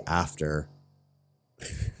day after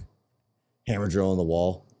hammer drill on the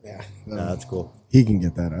wall. Yeah, That's cool. He can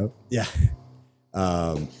get that out. Yeah.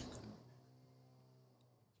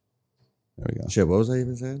 There we go. Shit, what was I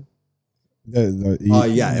even saying?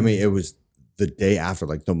 Yeah, I mean, it was the day after,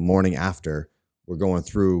 like the morning after. We're going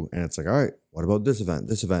through, and it's like, all right, what about this event?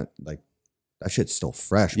 This event, like that shit's still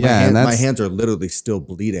fresh. Yeah, my hands are literally still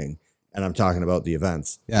bleeding, and I'm talking about the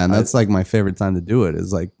events. Yeah, and that's like my favorite time to do it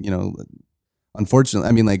is like, you know, unfortunately,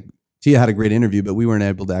 I mean, like Tia had a great interview, but we weren't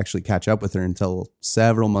able to actually catch up with her until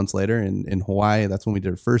several months later in Hawaii. That's when we did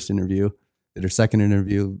her first interview. Did her second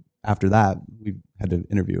interview. After that, we had to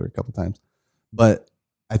interview her a couple times. But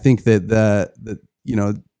I think that the you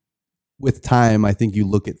know, with time, I think you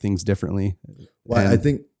look at things differently. Well, I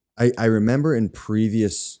think I remember in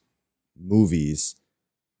previous movies,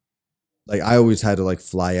 like I always had to like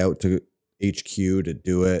fly out to HQ to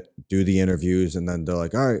do the interviews, and then they're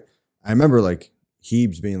like, all right. I remember like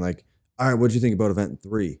Hebes being like, all right, what'd you think about event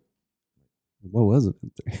 3? What was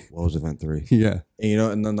event 3? What was event 3? Yeah. And, you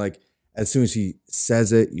know, and then like as soon as he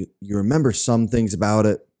says it, you remember some things about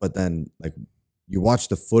it, but then like you watch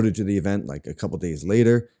the footage of the event like a couple days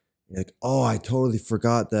later, and you're like, oh, I totally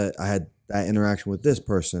forgot that I had that interaction with this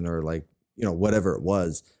person, or like, you know, whatever it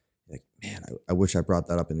was. Like, man, I wish I brought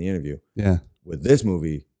that up in the interview. Yeah. With this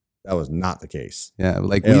movie, that was not the case. Yeah.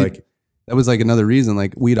 Like, Yeah, like that was like another reason.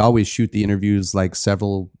 Like, we'd always shoot the interviews like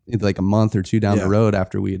like a month or two down the road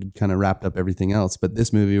after we had kind of wrapped up everything else. But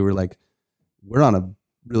this movie, we're like, we're on a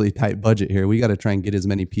really tight budget here. We got to try and get as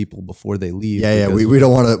many people before they leave. Yeah. We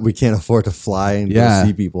don't want to, we can't afford to fly and go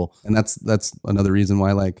see people. And that's another reason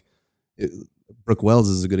why, like, Brooke Wells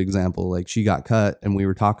is a good example. Like, she got cut and we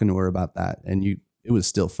were talking to her about that, and it was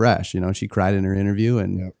still fresh. You know, she cried in her interview,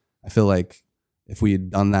 and I feel like if we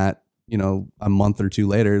had done that, you know, a month or two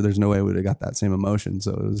later, there's no way we would have got that same emotion.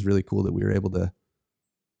 So it was really cool that we were able to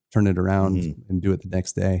turn it around and do it the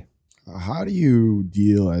next day. How do you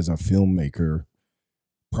deal as a filmmaker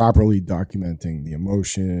properly documenting the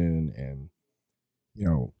emotion and, you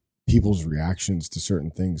know, people's reactions to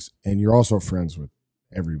certain things? And you're also friends with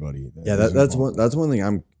everybody. That's one thing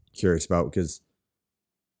I'm curious about, because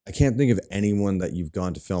I can't think of anyone that you've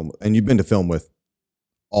gone to film, and you've been to film with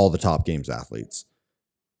all the top games athletes.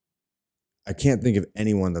 I can't think of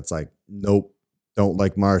anyone that's like, nope, don't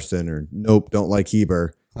like Marston, or nope, don't like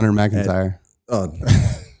Heber. Hunter McIntyre.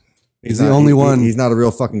 He's the only one. He's not a real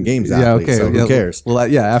fucking games athlete. Okay. So who cares? Well,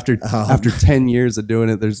 after 10 years of doing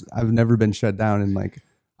it, I've never been shut down, and like,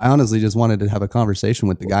 I honestly just wanted to have a conversation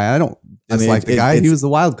with the guy. I don't dislike the guy. He was the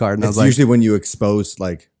wild card, and I was like, usually when you expose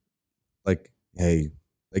like, hey,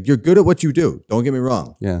 like, you're good at what you do. Don't get me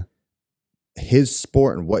wrong. Yeah. His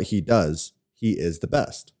sport and what he does, he is the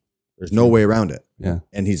best. There's no way around it. Yeah.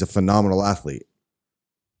 And he's a phenomenal athlete.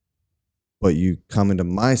 But you come into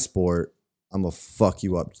my sport, I'm going to fuck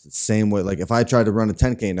you up the same way. Like, if I tried to run a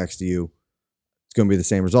 10K next to you, it's going to be the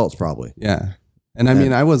same results probably. Yeah. And I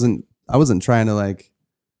mean, I wasn't trying to like,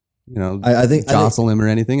 you know, I think jostle him or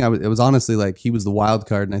anything. It was honestly like he was the wild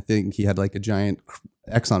card, and I think he had like a giant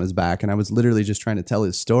X on his back, and I was literally just trying to tell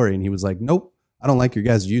his story, and he was like, "Nope, I don't like your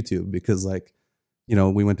guys' YouTube because like, you know,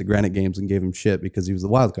 we went to Granite Games and gave him shit because he was the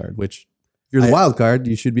wild card. Which, if you're the wild card,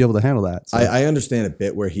 you should be able to handle that." So. I understand a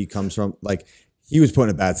bit where he comes from. Like, he was put in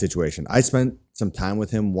a bad situation. I spent some time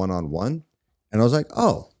with him one-on-one, and I was like,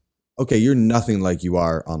 "Oh, okay, you're nothing like you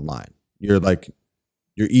are online. You're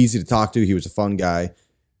easy to talk to." He was a fun guy.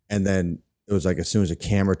 And then it was like, as soon as the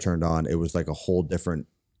camera turned on, it was like a whole different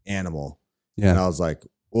animal. Yeah. And I was like,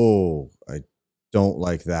 oh, I don't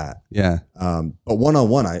like that. Yeah. But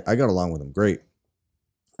one-on-one, I got along with him great.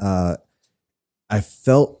 I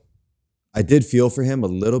did feel for him a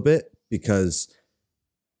little bit because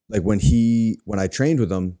like when I trained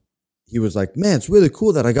with him, he was like, "Man, it's really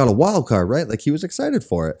cool that I got a wild card," right? Like, he was excited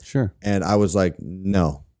for it. Sure. And I was like,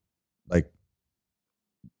 no, like,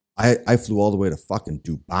 I flew all the way to fucking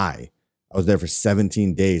Dubai. I was there for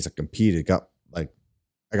 17 days. I competed,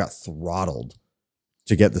 I got throttled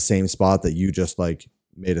to get the same spot that you just like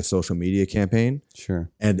made a social media campaign.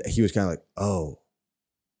 Sure. And he was kind of like, "Oh,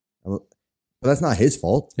 but that's not his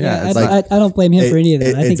fault." Yeah, it's I don't blame him for any of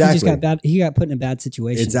that. I think exactly. he got put in a bad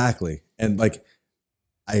situation. Exactly. And like,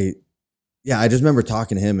 I just remember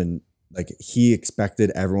talking to him, and like, he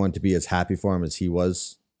expected everyone to be as happy for him as he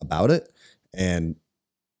was about it. And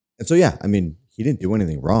so, yeah, I mean, he didn't do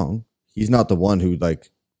anything wrong. He's not the one who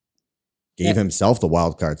like gave himself the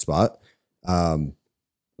wild card spot.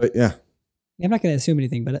 But yeah. I'm not going to assume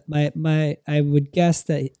anything, but I would guess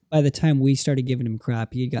that by the time we started giving him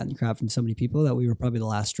crap, he had gotten crap from so many people that we were probably the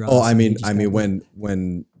last straw. Oh, I mean,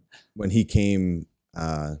 when he came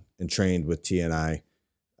and trained with T and I,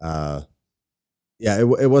 it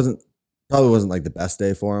probably wasn't like the best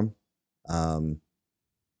day for him. I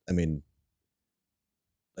mean,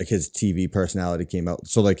 like, his TV personality came out.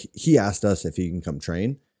 So like, he asked us if he can come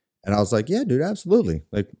train, and I was like, "Yeah, dude, absolutely.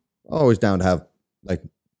 Like, always down to have like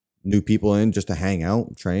new people in just to hang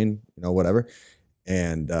out, train, you know, whatever."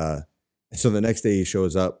 And so the next day he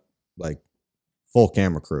shows up like full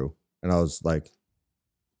camera crew, and I was like,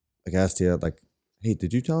 I asked Tia, like, "Hey,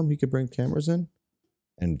 did you tell him he could bring cameras in?"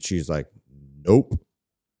 And she's like, "Nope."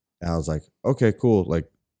 And I was like, "Okay, cool. Like,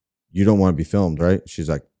 you don't want to be filmed, right?" She's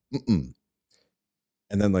like, "Mm-mm."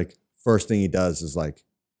 And then like, first thing he does is like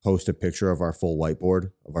post a picture of our full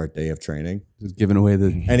whiteboard of our day of training. Just giving away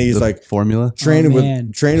and he's like, formula. Training with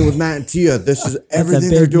Matt and Tia. This is everything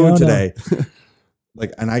they're doing today.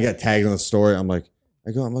 Like, and I got tagged in the story. I'm like,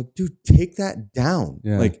 dude, take that down.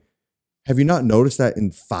 Yeah. Like, have you not noticed that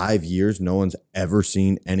in 5 years, no one's ever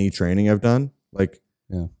seen any training I've done? Like,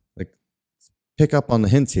 yeah, like, pick up on the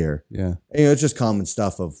hints here. Yeah. And, you know, it's just common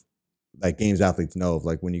stuff of like games athletes know of,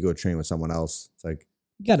 like, when you go train with someone else, it's like,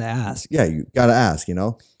 you got to ask. Yeah, you got to ask, you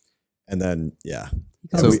know? And then, yeah.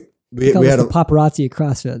 So we had the paparazzi at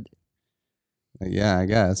CrossFit. Yeah, I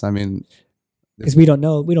guess. I mean, because we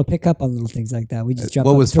don't pick up on little things like that. We just jump.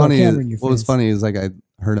 What was funny is like, I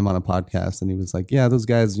heard him on a podcast, and he was like, "Yeah, those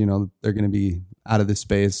guys, you know, they're going to be out of this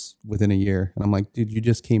space within a year." And I'm like, "Dude, you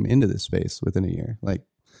just came into this space within a year. Like,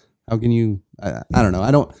 how can you?" I don't know.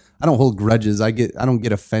 I don't hold grudges. I don't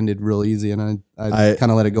get offended real easy, and I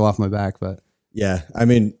kind of let it go off my back. But yeah, I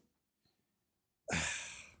mean,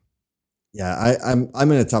 yeah,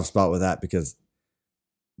 I'm in a tough spot with that, because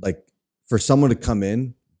like, for someone to come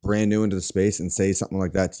in brand new into the space and say something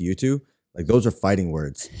like that to you two, like, those are fighting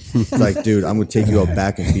words. It's like, dude, I'm gonna take you out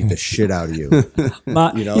back and beat the shit out of you.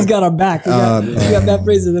 You know? He's got our back. We got Mat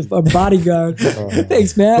Fraser, our bodyguard.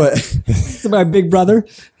 Thanks, Matt. It's my big brother.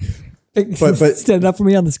 But standing up for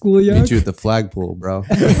me on the schoolyard. Beat you at the flagpole, bro.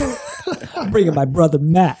 I'm bringing my brother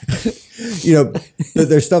Matt. You know,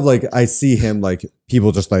 there's stuff like, I see him, like,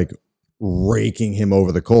 people just like raking him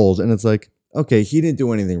over the coals, and it's like, okay, he didn't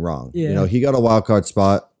do anything wrong. Yeah. You know, he got a wild card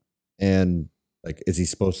spot, and like, is he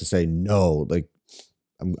supposed to say no? Like,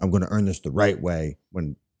 I'm going to earn this the right way,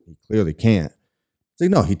 when he clearly can't. It's like,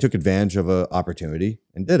 no, he took advantage of an opportunity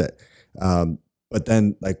and did it. But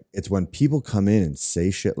then, like, it's when people come in and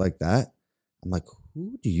say shit like that, I'm like,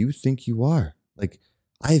 who do you think you are? Like,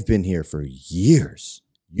 I've been here for years.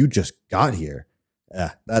 You just got here.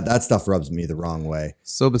 Yeah, that stuff rubs me the wrong way.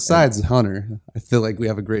 So besides Hunter, I feel like we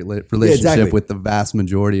have a great relationship with the vast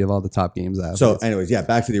majority of all the top games athletes. So anyways, yeah,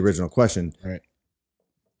 back to the original question. Right.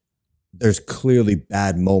 There's clearly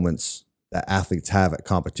bad moments that athletes have at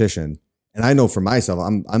competition. And I know for myself,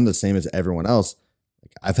 I'm the same as everyone else.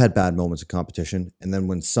 Like, I've had bad moments of competition. And then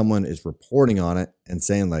when someone is reporting on it and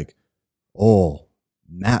saying like, "Oh,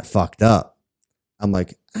 Matt fucked up," I'm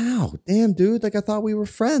like, "Ow, damn, dude. Like, I thought we were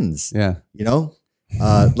friends." Yeah. You know?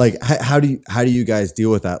 Like how do you guys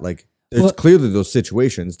deal with that? Like there's clearly those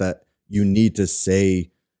situations that you need to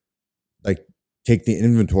say, like take the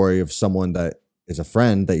inventory of someone that is a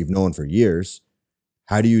friend that you've known for years.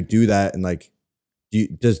 How do you do that? And like,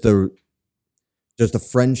 does the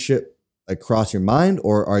friendship like cross your mind,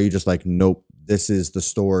 or are you just like, nope, this is the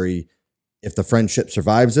story. If the friendship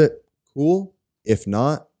survives it, cool. If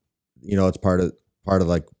not, it's part of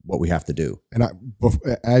like what we have to do. And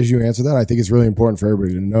as you answer that, I think it's really important for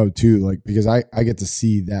everybody to know too, like, because I get to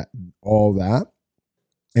see all that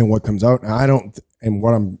and what comes out. And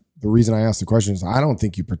the reason I asked the question is I don't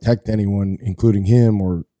think you protect anyone, including him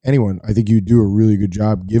or anyone. I think you do a really good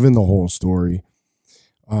job giving the whole story.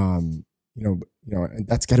 And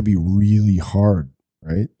that's got to be really hard,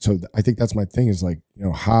 right? So I think that's my thing is like,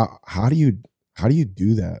 how do you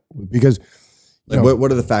do that? Because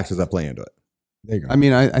what are the factors that play into it? There you go. I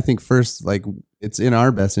mean, I think first, like, it's in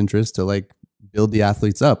our best interest to like build the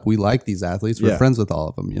athletes up. We like these athletes. We're friends with all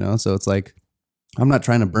of them, so it's like, I'm not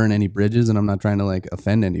trying to burn any bridges and I'm not trying to like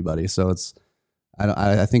offend anybody. So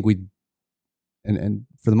I think and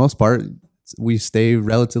for the most part, we stay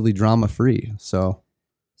relatively drama free. So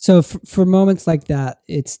for moments like that,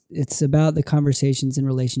 it's about the conversations and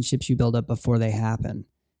relationships you build up before they happen.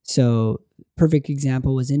 So perfect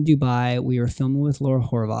example was in Dubai. We were filming with Laura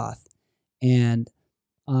Horvath, and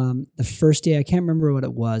the first day, I can't remember what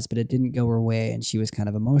it was, but it didn't go her way, and she was kind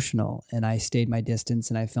of emotional. And I stayed my distance,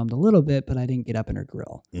 and I filmed a little bit, but I didn't get up in her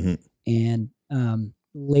grill. Mm-hmm. And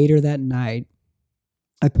later that night,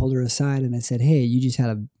 I pulled her aside and I said, "Hey, you just had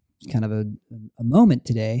a kind of a moment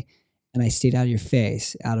today, and I stayed out of your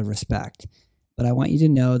face out of respect. But I want you to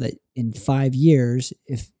know that in 5 years,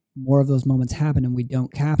 if more of those moments happen and we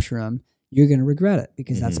don't capture them, you're going to regret it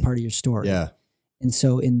because that's part of your story." Yeah. And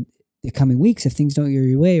so in the coming weeks, if things don't go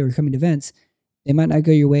your way or coming events, they might not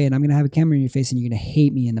go your way, and I'm going to have a camera in your face and you're going to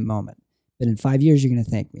hate me in the moment. But in 5 years, you're going to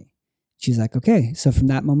thank me. She's like, okay. So from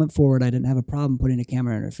that moment forward, I didn't have a problem putting a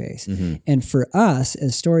camera in her face. Mm-hmm. And for us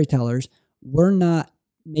as storytellers, we're not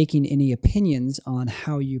making any opinions on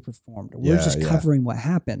how you performed. We're just covering what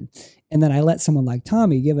happened. And then I let someone like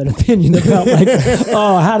Tommy give an opinion about like,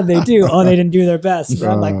 oh, how did they do? Oh, they didn't do their best. But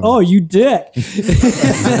I'm like, oh, you did.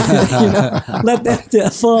 Let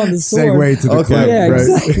that fall on the sword. Segue to the clip, yeah, right?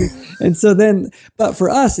 Exactly. And so then, but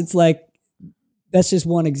for us, it's like, that's just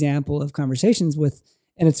one example of conversations with,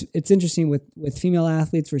 and it's interesting with female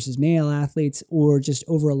athletes versus male athletes, or just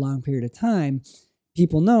over a long period of time,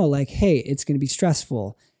 people know like, hey, it's going to be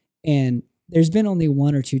stressful. And there's been only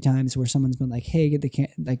 1 or 2 times where someone's been like, hey, get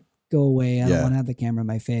the go away. I don't want to have the camera in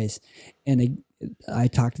my face. And I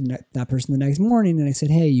talked to that person the next morning and I said,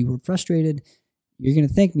 hey, you were frustrated. You're going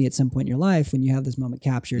to thank me at some point in your life when you have this moment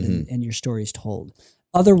captured and your story is told.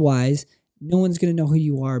 Otherwise, no one's going to know who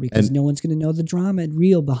you are because no one's going to know the drama and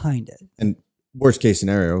real behind it. And worst case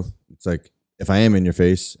scenario, it's like, if I am in your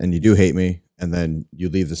face and you do hate me and then you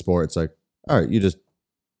leave the sport, it's like, all right,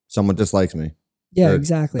 someone dislikes me. Yeah,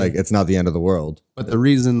 exactly. Like, it's not the end of the world. But the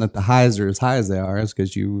reason that the highs are as high as they are is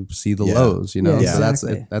because you see the lows, Yeah, So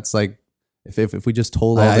exactly. that's like, if we just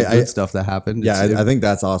told all the good stuff that happened. Yeah, I think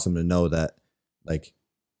that's awesome to know that, like,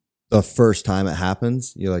 the first time it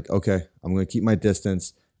happens, you're like, okay, I'm going to keep my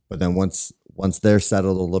distance. But then once they're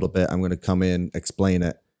settled a little bit, I'm going to come in, explain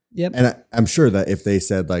it. Yep. And I'm sure that if they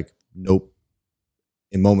said like, nope,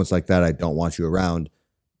 in moments like that, I don't want you around,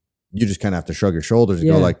 you just kind of have to shrug your shoulders and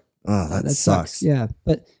go like, oh, that sucks. Yeah.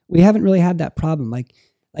 But we haven't really had that problem. Like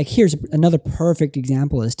here's another perfect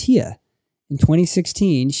example is Tia. In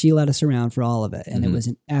 2016, she let us around for all of it. And it was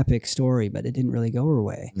an epic story, but it didn't really go her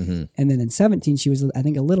way. Mm-hmm. And then in 17, she was, I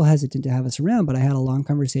think, a little hesitant to have us around, but I had a long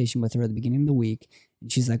conversation with her at the beginning of the week.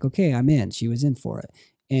 And she's like, okay, I'm in. She was in for it.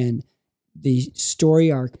 And the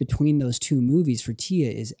story arc between those 2 movies for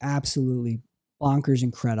Tia is absolutely bonkers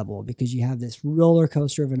incredible, because you have this roller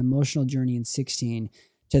coaster of an emotional journey in 16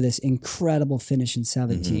 to this incredible finish in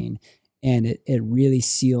 17. And it really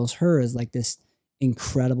seals her as like this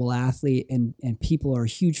incredible athlete, and people are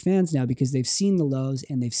huge fans now because they've seen the lows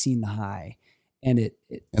and they've seen the high, and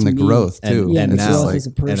the growth too. And now, as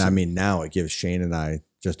a person. And I mean, now it gives Shane and I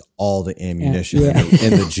just all the ammunition in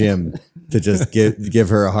the gym to just give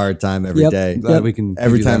her a hard time every day. We can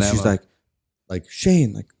every time she's like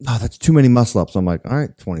Shane, like, no, that's too many muscle ups. I'm like, all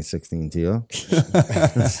right, 2016 Tia.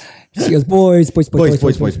 She goes, boys.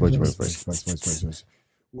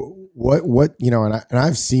 What and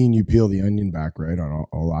I've seen you peel the onion back, right, on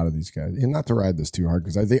a lot of these guys, and not to ride this too hard,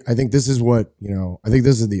 because I think this is what I think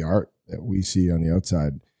this is the art that we see on the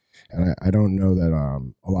outside, and I don't know that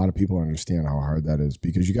a lot of people understand how hard that is,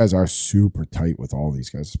 because you guys are super tight with all these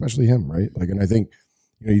guys, especially him, right? Like, and I think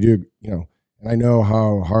you do And I know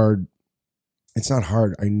how hard, it's not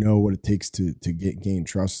hard. I know what it takes to gain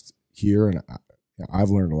trust here. And I've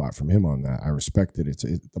learned a lot from him on that. I respect it.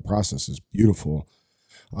 The process is beautiful.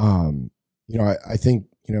 I think,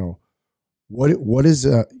 what is,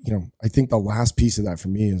 I think the last piece of that for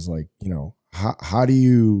me is like, how do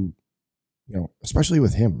you, especially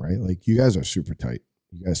with him, right? Like you guys are super tight.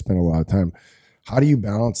 You guys spend a lot of time. How do you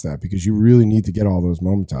balance that? Because you really need to get all those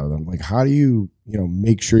moments out of them. Like, how do you,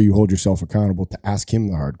 make sure you hold yourself accountable to ask him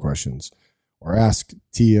the hard questions or ask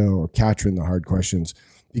Tia or Katrin the hard questions?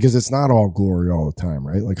 Because it's not all glory all the time,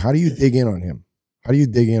 right? Like, how do you dig in on him? How do you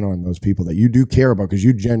dig in on those people that you do care about? Because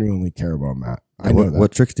you genuinely care about Matt. I know that.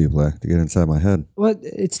 What tricks do you play to get inside my head? Well,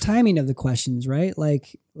 it's timing of the questions, right?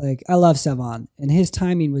 Like I love Sevan, and his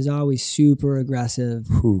timing was always super aggressive.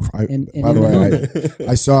 Oof, by the way,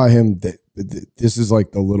 I saw him. This is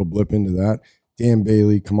like the little blip into that. Dan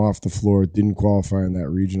Bailey come off the floor, didn't qualify in that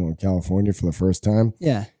regional in California for the first time.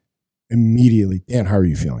 Yeah. Immediately, Dan, how are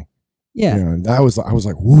you feeling? Yeah. And I was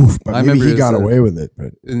like, woof, but maybe he got away with it.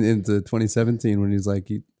 But into 2017 when he's like,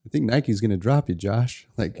 I think Nike's going to drop you, Josh.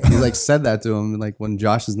 Like he like said that to him. And like when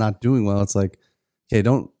Josh is not doing well, it's like, okay,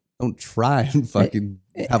 don't try and fucking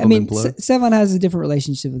have him implode. Sevan has a different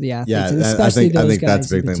relationship with the athletes, Yeah, and especially I think those that's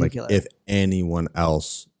guys a big thing. Like if anyone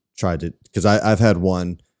else tried to, because I've had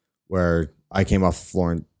one where I came off the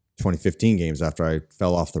floor in 2015 games after I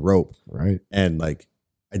fell off the rope. Right. And like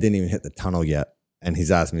I didn't even hit the tunnel yet. And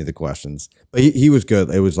he's asking me the questions, but he was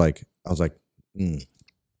good. It was like, I was like,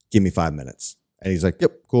 give me 5 minutes. And he's like,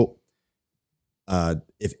 yep, cool.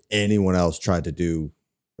 If anyone else tried to do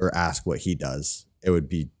or ask what he does, it would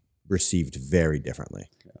be received very differently.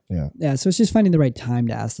 Yeah. So it's just finding the right time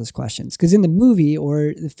to ask those questions. Because in the movie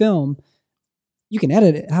or the film, you can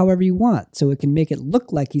edit it however you want. So it can make it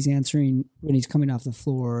look like he's answering when he's coming off the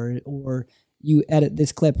floor, or you edit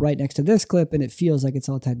this clip right next to this clip and it feels like it's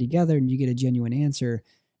all tied together and you get a genuine answer.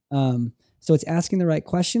 So it's asking the right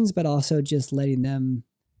questions, but also just letting them,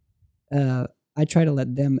 I try to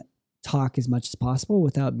let them talk as much as possible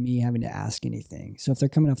without me having to ask anything. So if they're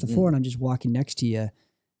coming off the floor and I'm just walking next to you,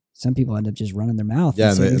 some people end up just running their mouth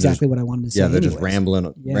and saying exactly what I wanted to say. Yeah, they're just rambling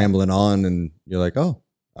on, and you're like, oh,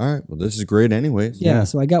 all right, well, this is great anyways. Yeah,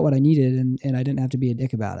 so I got what I needed and I didn't have to be a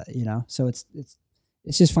dick about it, So it's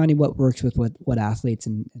just finding what works with what athletes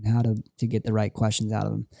and how to get the right questions out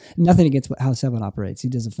of them. Nothing against how Sevan operates. He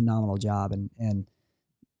does a phenomenal job, and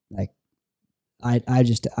like I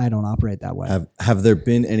don't operate that way. Have there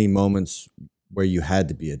been any moments where you had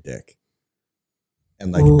to be a dick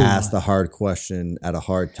and like ask the hard question at a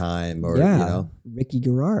hard time, or Ricky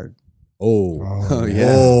Garrard. Oh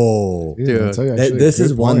yeah. Oh, dude, this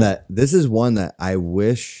is one that I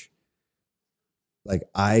wish. Like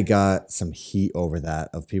I got some heat over that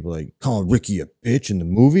of people like calling Ricky a bitch in the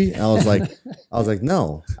movie. And I was like,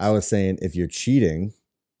 no. I was saying if you're cheating,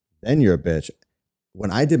 then you're a bitch.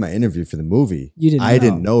 When I did my interview for the movie, I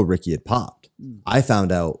didn't know Ricky had popped. I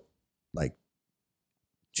found out like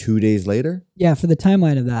 2 days later. Yeah, for the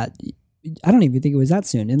timeline of that, I don't even think it was that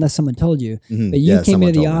soon, unless someone told you. Mm-hmm. But you came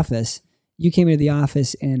into the office. You came into the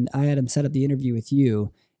office, and I had him set up the interview with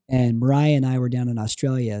you. And Mariah and I were down in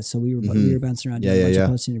Australia, so we were bouncing around doing a bunch of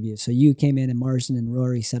post interviews. So you came in, and Marston and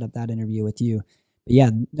Rory set up that interview with you. But yeah,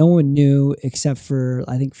 no one knew except for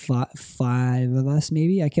I think five of us,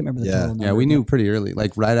 maybe. I can't remember the total number. Yeah, we knew pretty early,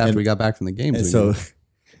 like right after we got back from the games. And so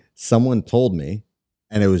someone told me,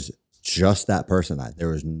 and it was just that person. There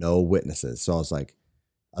was no witnesses. So I was like,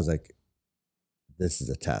 this is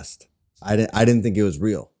a test. I didn't think it was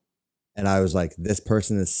real. And I was like, this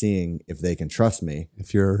person is seeing if they can trust me.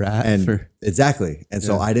 If you're a rat. Exactly. And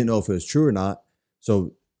so I didn't know if it was true or not.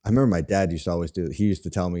 So I remember my dad used to always do it. He used to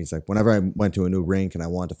tell me, he's like, whenever I went to a new rink and I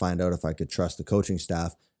wanted to find out if I could trust the coaching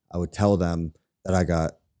staff, I would tell them that I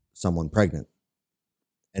got someone pregnant.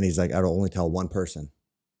 And he's like, I'd only tell one person.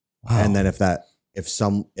 Wow. And then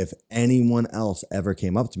if anyone else ever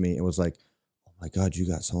came up to me and was like, my God, you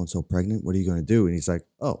got so-and-so pregnant? What are you going to do? And he's like,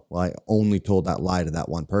 oh, well, I only told that lie to that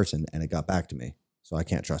one person and it got back to me. So I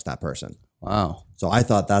can't trust that person. Wow. So I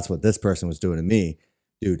thought that's what this person was doing to me.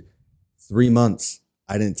 Dude, 3 months,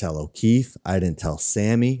 I didn't tell O'Keefe. I didn't tell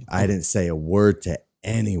Sammy. I didn't say a word to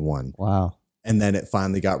anyone. Wow. And then it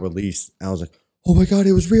finally got released. And I was like, oh my God,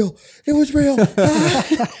 it was real. It was real.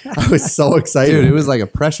 I was so excited. Dude, it was like a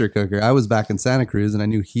pressure cooker. I was back in Santa Cruz and I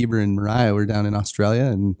knew Heber and Mariah were down in Australia.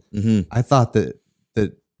 And I thought that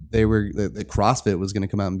CrossFit was going to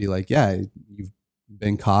come out and be like, yeah, you've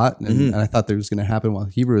been caught. And I thought that was going to happen while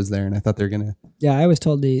Heber was there. And I thought they were going to. Yeah, I was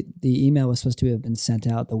told the email was supposed to have been sent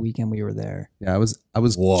out the weekend we were there. Yeah, I was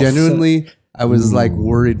genuinely I was like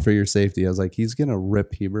worried for your safety. I was like, he's gonna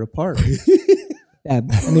rip Heber apart. Yeah,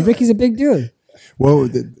 I mean, Ricky's a big dude. Well,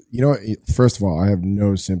 first of all, I have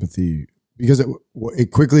no sympathy because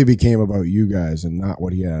it quickly became about you guys and not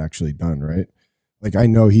what he had actually done, right? Like, I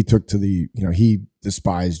know he took to he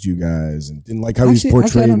despised you guys and didn't like how he's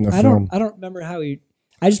portrayed in the film. I don't remember how he.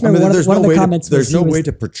 I just remember one of the comments. There's no way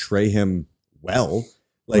to portray him well.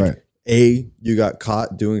 Like, Right. you got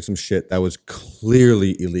caught doing some shit that was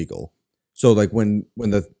clearly illegal. So, like, when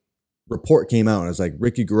the report came out and it was like,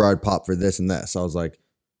 Ricky Garrard popped for this and this, I was like,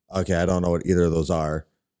 okay, I don't know what either of those are.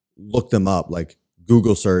 Look them up, like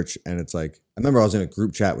Google search, and it's like, I remember I was in a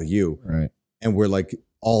group chat with you, Right. and we're like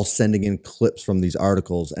all sending in clips from these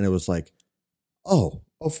articles, and it was like, oh,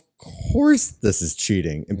 of course this is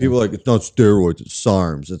cheating. And people are like, it's not steroids, it's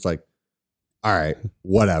SARMs. It's like, all right,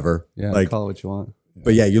 whatever. Yeah, like, call it what you want.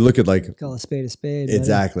 but yeah, you look at like Call a spade a spade.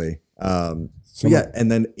 exactly. Yeah,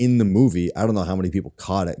 and then in the movie, I don't know how many people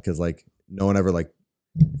caught it because like no one ever like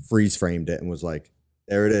freeze framed it and was like,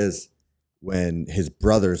 there it is, when his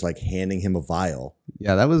brother's like handing him a vial.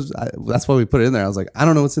 Yeah, that's why we put it in there. I was like, I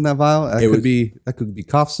don't know what's in that vial. That could be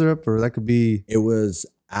cough syrup, or that could be. It was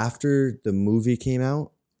after the movie came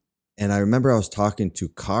out, and I remember I was talking to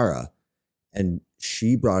Kara, and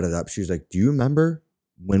she brought it up. She was like, "Do you remember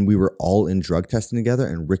when we were all in drug testing together,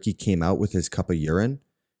 and Ricky came out with his cup of urine?"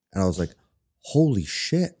 And I was like, "Holy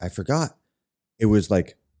shit, I forgot." It was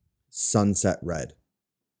like sunset red.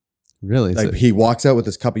 Really? Like, he walks out with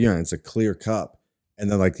this cup of urine. It's a clear cup.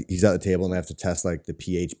 And then like he's at the table and they have to test like the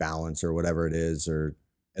pH balance or whatever it is, and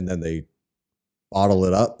then they bottle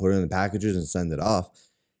it up, put it in the packages and send it off.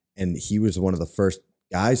 And he was one of the first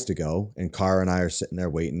guys to go. And Cara and I are sitting there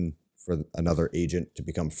waiting for another agent to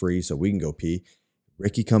become free so we can go pee.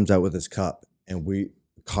 Ricky comes out with his cup, and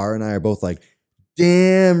Cara and I are both like,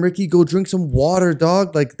 damn, Ricky, go drink some water,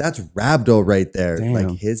 dog. Like, that's rhabdo right there. Damn.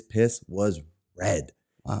 Like, his piss was red.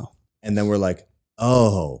 Wow. And then we're like,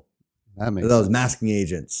 oh, That makes those sense. masking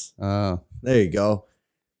agents. Oh. There you go.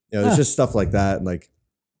 It's just stuff like that. And like,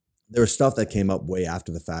 there was stuff that came up way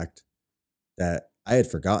after the fact that I had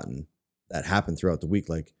forgotten that happened throughout the week.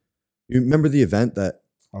 Like, you remember the event that,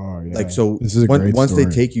 Oh yeah. like, so this is a great once story.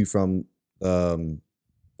 they take you from the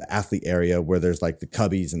athlete area where there's like the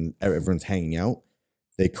cubbies and everyone's hanging out,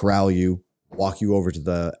 they corral you, walk you over to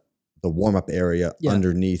the warm-up area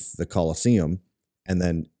underneath the Coliseum, and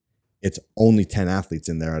then it's only 10 athletes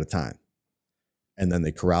in there at a time. And then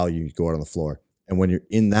they corral you, you go out on the floor. And when you're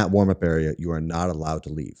in that warm-up area, you are not allowed to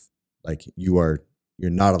leave. Like, you're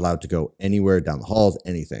not allowed to go anywhere down the halls,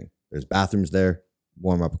 anything. There's bathrooms there,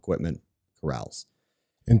 warm-up equipment, corrals.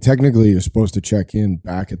 And technically, you're supposed to check in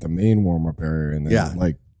back at the main warm-up area and then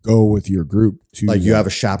like go with your group to like, you have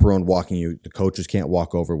a chaperone walking you. The coaches can't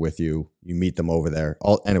walk over with you. You meet them over there.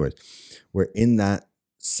 Anyways, we're in that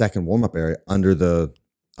second warm-up area under the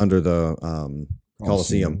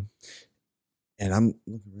Coliseum. And I'm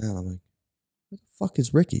looking around. I'm like, where the fuck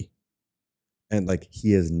is Ricky? And like,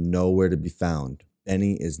 he is nowhere to be found.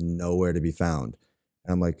 Benny is nowhere to be found.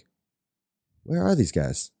 And I'm like, where are these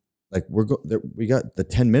guys? Like, we got the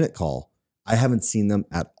 10-minute call. I haven't seen them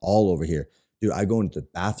at all over here. Dude, I go into the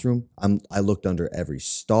bathroom. I looked under every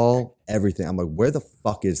stall, everything. I'm like, where the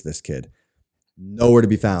fuck is this kid? Nowhere to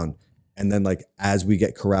be found. And then like, as we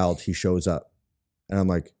get corralled, he shows up. And I'm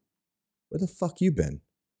like, where the fuck you been?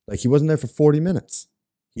 Like, he wasn't there for 40 minutes.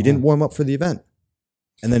 He didn't warm up for the event.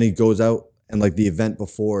 And then he goes out, and like the event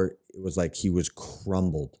before, it was like he was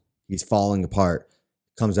crumbled. He's falling apart.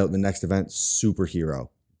 Comes out in the next event, superhero.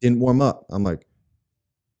 Didn't warm up. I'm like,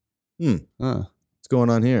 what's going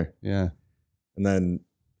on here? Yeah. And then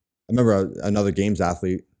I remember another games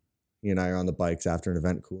athlete, he and I are on the bikes after an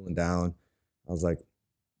event, cooling down. I was like,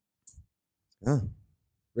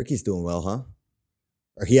 Ricky's doing well, huh?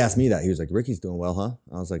 Or he asked me that. He was like, Ricky's doing well,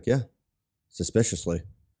 huh? I was like, yeah, suspiciously.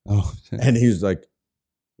 Oh. And he was like,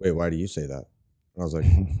 wait, why do you say that? And I was like,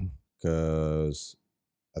 because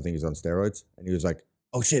I think he's on steroids. And he was like,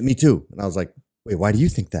 oh shit, me too. And I was like, wait, why do you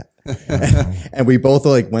think that? And we both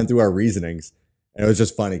like went through our reasonings. And it was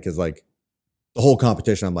just funny because like the whole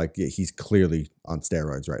competition, I'm like, yeah, he's clearly on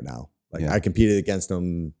steroids right now. Like, I competed against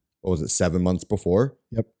him, what was it, 7 months before?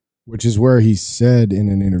 Yep. Which is where he said in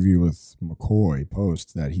an interview with McCoy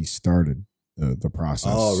Post that he started the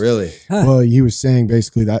process. Oh, really? Well, he was saying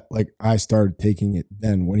basically that like I started taking it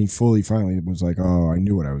then when he finally was like, oh, I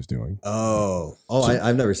knew what I was doing. Oh,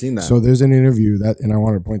 I've never seen that. So there's an interview and I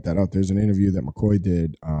wanted to point that out. There's an interview that McCoy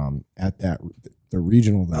did at the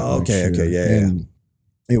regional. Okay, yeah. And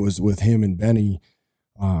it was with him and Benny.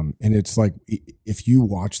 And it's like, if you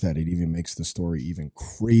watch that, it even makes the story even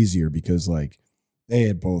crazier because like they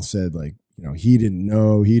had both said like, he didn't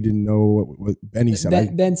know what Benny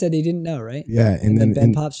said. Ben said he didn't know, right? Yeah, and then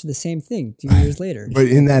Ben pops for the same thing 2 years later. But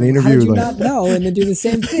in that interview, how did you not know and then do the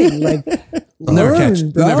same thing? Like, They'll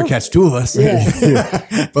never catch two of us.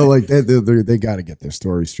 Yeah. But like they got to get their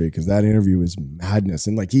story straight, because that interview was madness,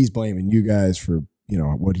 and like he's blaming you guys for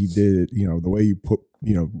what he did, the way you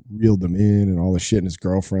reeled them in and all the shit, and his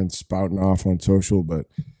girlfriend spouting off on social. But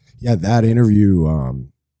yeah, that interview,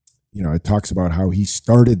 it talks about how he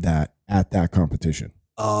started that at that competition.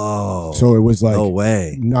 Oh, so it was like, no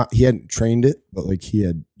way. Not, he hadn't trained it, but like he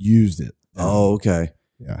had used it. Oh, okay.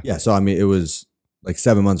 Yeah. So I mean, it was like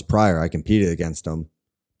 7 months prior, I competed against him,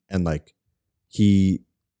 and like he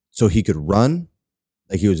could run,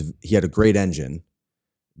 like he had a great engine,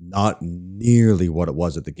 not nearly what it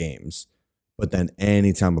was at the games, but then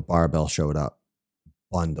anytime a barbell showed up,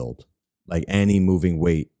 bundled, like any moving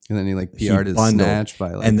weight, and then he like PR'd his snatch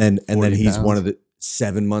by like, and then he's pounds. one of the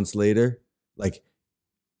 7 months later,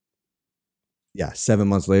 7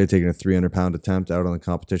 months later, taking a 300-pound attempt out on the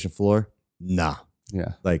competition floor. Nah.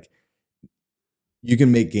 Yeah. Like, you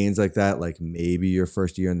can make gains like that, like maybe your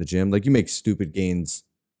first year in the gym. Like, you make stupid gains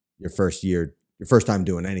your first year, your first time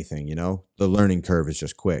doing anything, The learning curve is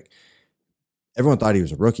just quick. Everyone thought he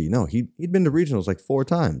was a rookie. No, he'd been to regionals like 4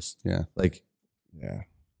 times. Yeah. Like, yeah.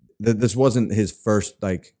 This wasn't his first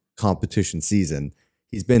like competition season.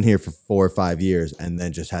 He's been here for 4 or 5 years, and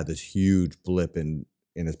then just had this huge blip in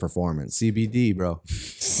his performance. CBD, bro.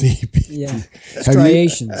 CBD. Yeah.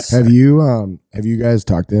 Striations. Have you guys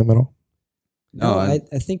talked to him at all? No, I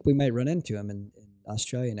think we might run into him in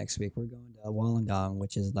Australia next week. We're going to Wollongong,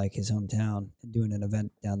 which is like his hometown, and doing an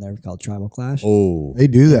event down there called Tribal Clash. Oh, they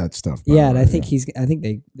do that stuff. Yeah, and I think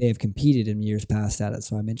they have competed in years past at it.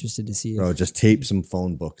 So I'm interested to see. Bro, just tape some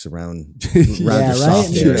phone books around. Yeah, your right. soft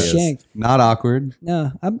And he was areas. shanked. Not awkward.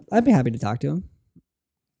 No, I'd be happy to talk to him.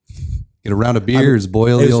 Get a round of beers,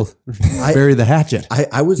 boil. You'll I- bury the hatchet.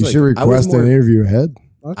 I was you like, should I was request more, an interview ahead.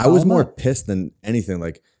 I was more pissed than anything.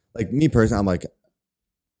 Like me personally, I'm like,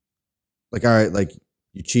 all right, like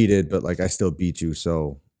you cheated, but like I still beat you,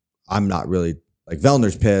 so I'm not really like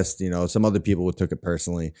Vellner's pissed. Some other people took it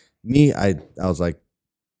personally. Me, I was like,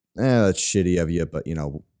 that's shitty of you, but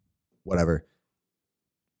whatever.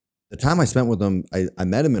 The time I spent with him, I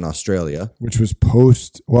met him in Australia, Which was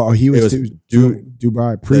post. Well, he was, doing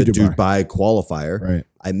Dubai, the pre-Dubai. Dubai qualifier. Right.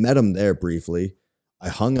 I met him there briefly. I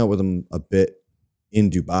hung out with him a bit in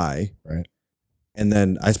Dubai. Right. And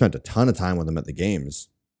then I spent a ton of time with him at the games.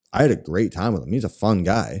 I had a great time with him. He's a fun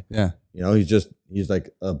guy. Yeah. He's like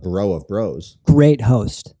a bro of bros. Great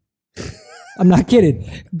host. I'm not kidding.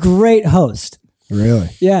 Great host.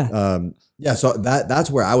 Really? Yeah. Yeah. So that's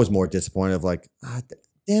where I was more disappointed of like,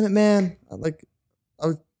 damn it, man. I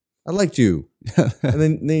liked you. And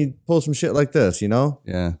then he pulls some shit like this,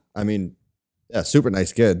 Yeah. I mean, yeah, super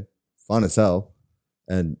nice kid. Fun as hell.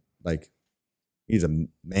 And like, he's a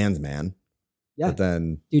man's man. Yeah. But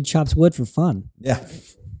then, Dude chops wood for fun. yeah.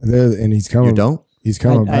 And he's coming. You don't? He's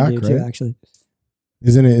coming I back, do right? too, actually.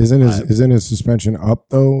 Isn't his suspension up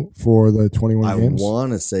though for the 21 I games?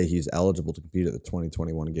 want to say he's eligible to compete at the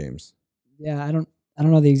 2021 games. Yeah, I don't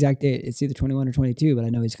know the exact date. It's either 21 or 22, but I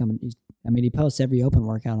know he's coming. He posts every open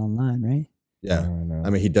workout online, right? Yeah. know. I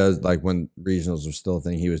mean, he does, like when regionals were still a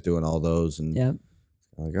thing, he was doing all those. And Yeah.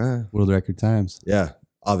 like, World record times. yeah,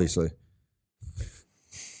 obviously.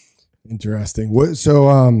 Interesting. What's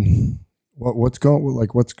up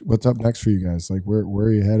next for you guys? Like where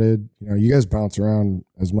are you headed? You guys bounce around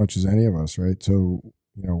as much as any of us, right? So,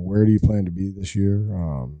 where do you plan to be this year?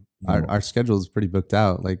 Our schedule is pretty booked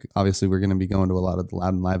out. Like obviously we're going to be going to a lot of the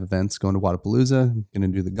Loud and Live events, going to Wadapalooza, going to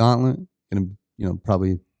do the gauntlet, going to,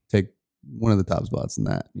 probably take one of the top spots in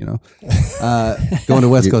that, going to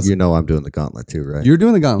West Coast. I'm doing the gauntlet too, right? You're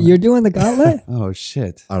doing the gauntlet. You're doing the gauntlet? Oh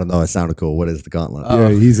shit. I don't know. It sounded cool. What is the gauntlet? Yeah,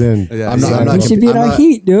 he's in. Yeah, I'm not You should be in I'm our not-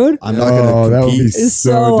 heat, dude. I'm not going to that would be compete. It's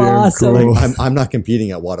so so damn awesome. cool. I'm not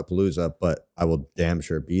competing at Wadapalooza, but I will damn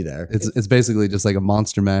sure be there. It's basically just like a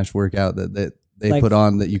monster mash workout that they Like- put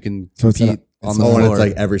on that you can So it's compete not- on the And floor. it's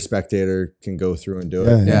like every spectator can go through and do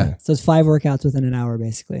Yeah, it. Yeah. So it's 5 workouts within an hour,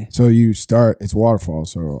 basically. So you start. It's waterfall.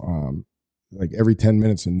 So like every 10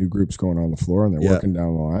 minutes, a new group's going on the floor and they're Yeah. working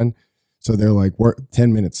down the line. So they're like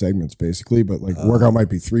 10-minute segments basically, but like workout might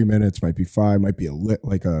be 3 minutes, might be 5, might be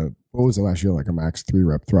what was it last year? Like a max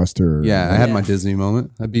 3-rep thruster. Yeah, I had Yeah. my Disney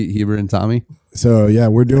moment. I beat Heber and Tommy. So yeah,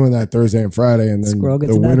 we're doing that Thursday and Friday, and then Squirrel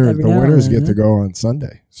gets the a nut every now and winners then, get to go on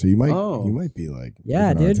Sunday. So you might Oh. be like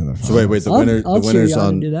Yeah, moving on dude. to the So wait, the I'll the cheer winners you on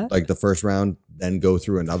on to do that. like the first round, then go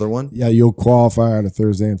through another one. Yeah, you'll qualify on a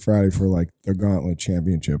Thursday and Friday for like the Gauntlet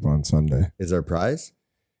Championship on Sunday. Is there a prize?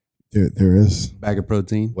 There is. Bag of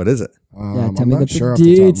protein. What is it? Yeah, tell I'm me not the sure off the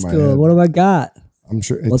top dude of my school. head. What do I got? I'm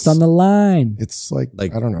sure What's on the line? It's like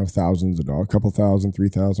Like- I don't know, thousands of dollars, a couple thousand,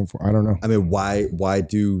 3,000, I don't know. I mean, why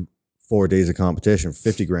do 4 days of competition,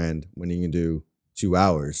 50 grand, when you can do 2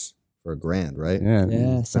 hours for $1,000, right? Yeah. Yeah,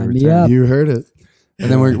 better sign me return. up. You heard it. And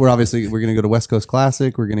then we're obviously we're gonna go to West Coast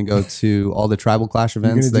Classic. We're gonna go to all the Tribal Clash You're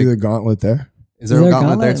events. gonna do the gauntlet there. Is there a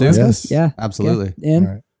gauntlet there too? Let's go. Yes. Yeah. Absolutely. Yeah. And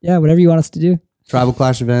All right. yeah, whatever you want us to do. Tribal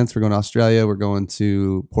Clash events. We're going to Australia. We're going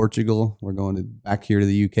to Portugal. We're going to back here to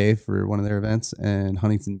the UK for one of their events, and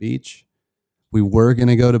Huntington Beach. We were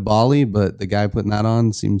gonna go to Bali, but the guy putting that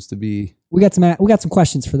on seems to be. We got some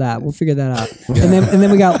questions for that. We'll figure that out. And then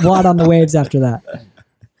we got Wad on the waves after that.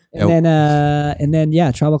 And then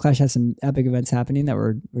yeah, Tribal Clash has some epic events happening that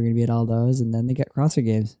we're gonna be at all those, and then they get CrossFit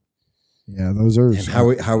Games. Yeah, those are. And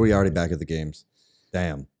how are we already back at the games?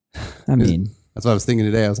 Damn. I mean, That's what I was thinking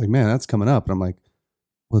today. I was like, man, that's coming up, and I'm like,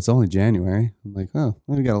 well, it's only January. I'm like, oh,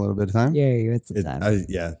 we got a little bit of time. yeah, it's the time.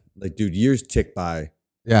 Yeah. Like, dude, years tick by.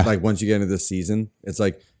 Yeah. Like, once you get into this season, it's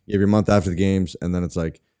like you have your month after the games, and then it's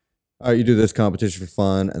like, all right, you do this competition for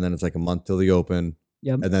fun, and then it's like a month till the Open.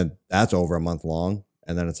 Yep. And then that's over a month long.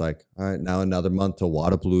 And then it's like, all right, now another month till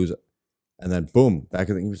Wadapalooza. And then boom, back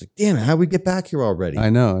at the, he was like, damn it, how'd we get back here already? I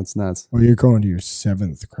know, it's nuts. Well, you're going to your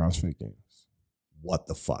 7th CrossFit Games. What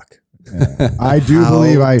the fuck? Yeah. I do How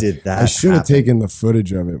believe did that I should have happen? taken the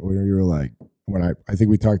footage of it where you were like, when I think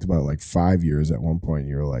we talked about like 5 years at one point.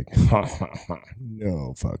 You were like,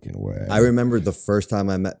 no fucking way. I remember the first time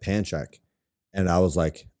I met Panchak, and I was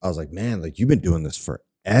like, man, like, you've been doing this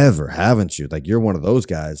forever, haven't you? Like, you're one of those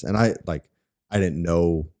guys. And I didn't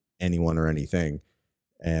know anyone or anything.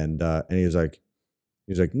 And he was like,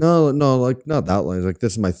 no, like, not that long. He's like,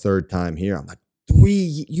 this is my 3rd time here. I'm like,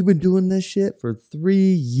 you've been doing this shit for 3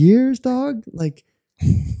 years, dog? Like,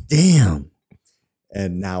 damn.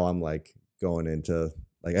 And now I'm like going into,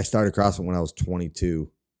 like, I started CrossFit when I was 22,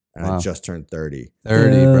 and Wow. I just turned 30.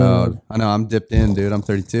 30, Yeah. bro. I know, I'm dipped in, dude. I'm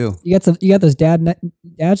 32. You got those dad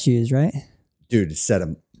shoes, right? Dude,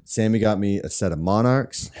 Sammy got me a set of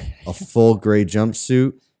Monarchs, a full gray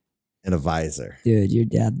jumpsuit, and a visor. Dude, your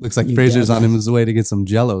dad Looks like your Fraser's dad- on his way to get some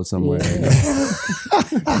Jello somewhere.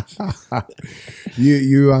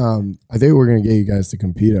 you I think we're gonna get you guys to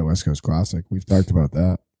compete at West Coast Classic. We've talked about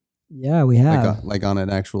that. Yeah, we have. Like on an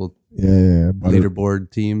actual Yeah. leaderboard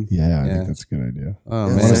team. Yeah, I Yeah. think that's a good idea. Oh Yeah, I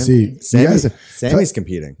want to man, see. You Sammy, guys, Sammy's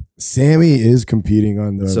competing. Sammy is competing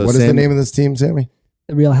on the. So What is the Sam- name of this team, Sammy?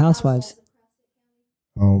 The Real Housewives.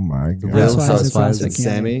 Oh my god! Real So Housewives it's of CrossFit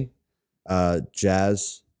Sammy,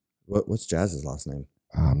 Jazz. What's Jazz's last name?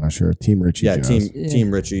 I'm not sure. Team Richie. Yeah, Jazz.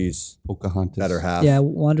 Team Richie's Pocahontas. better half. Yeah,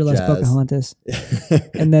 Wanderlust Jazz. Pocahontas. and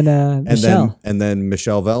And then Michelle. then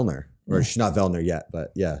Michelle Vellner, or Yeah. she's not Vellner yet,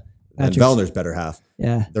 but yeah, and Patrick's- Vellner's better half.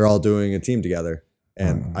 Yeah. They're all doing a team together,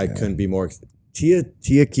 and Oh, I yeah. couldn't be more.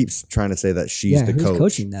 Tia keeps trying to say that she's Yeah, the who's coach.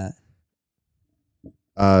 coaching that?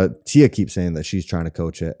 Tia keeps saying that she's trying to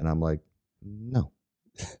coach it, and I'm like, no,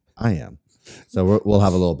 I am. So we'll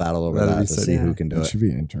have a little battle over That'd that be to so- see yeah. who can do That it. should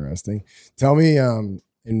be interesting. Tell me,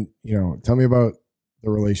 tell me about the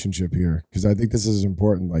relationship here, because I think this is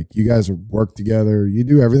important. Like, you guys work together, you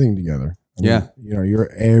do everything together. I mean, Yeah.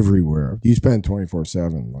 you're everywhere. You spend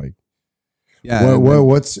 24/7. Like, Yeah.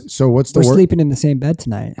 what's the We're work? sleeping in the same bed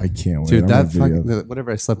tonight. I can't wait. Dude, I'm that gonna video.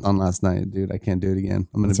 whatever I slept on last night, dude, I can't do it again.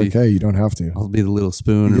 I'm gonna It's be. okay. You don't have to. I'll be the little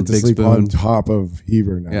spoon You or get to big sleep on spoon. top of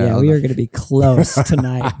Heber now. Yeah. Yeah, we are going to be close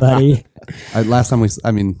tonight, buddy. Last time we did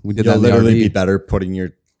You'll that. In the literally RV. be better putting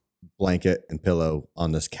your blanket and pillow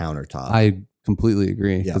on this countertop. I completely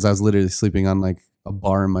agree Yeah. because I was literally sleeping on like a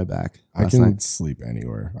bar in my back I last can night. sleep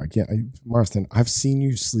anywhere. I can't. Marston, I've seen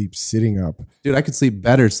you sleep sitting up. Dude, I could sleep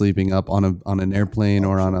better sleeping up on an airplane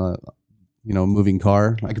or on a moving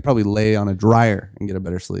car. I could probably lay on a dryer and get a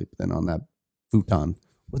better sleep than on that futon.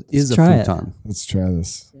 What is a try it. futon? Let's try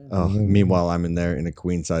this. Oh, meanwhile, I'm in there in a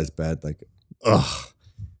queen size bed. Like, ugh,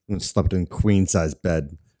 I've slept in queen size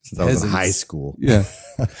bed since I was in Peasants. high school. Yeah.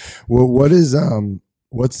 Well, what's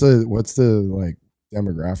the like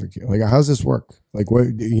demographic here? Like, how's this work? Like,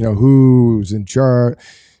 who's in charge?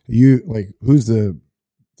 Who's the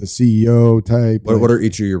CEO type? What are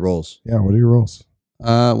each of your roles? Yeah, what are your roles?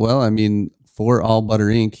 Well, I mean, for all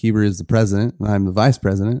Buttery Inc., Heber is the president and I'm the vice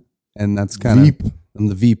president, and that's kind of Veep. I'm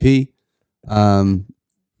the VP.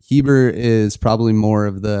 Heber is probably more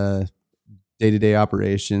of the day-to-day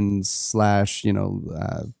operations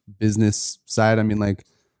 / business side. I mean, like,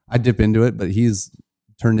 I dip into it, but he's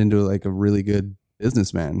turned into like a really good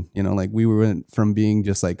businessman. Like, we went from being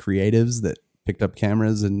just like creatives that picked up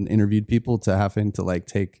cameras and interviewed people to having to like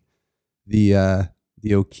take the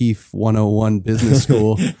the O'Keefe 101 business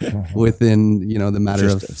school within, you know, the matter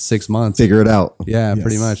of 6 months. Figure it out. Yeah, Yes.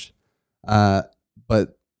 pretty much.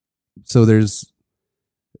 But so there's,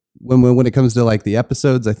 when it comes to like the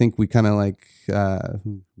episodes, I think we kind of like,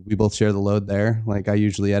 we both share the load there. Like I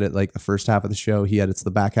usually edit like the first half of the show. He edits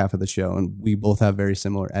the back half of the show, and we both have very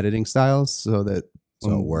similar editing styles, so that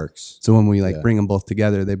So it works. So when we like Yeah. bring them both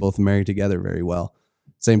together, they both marry together very well.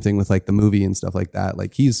 Same thing with like the movie and stuff like that.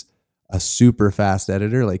 Like he's a super fast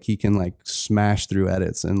editor. Like he can like smash through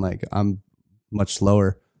edits, and like I'm much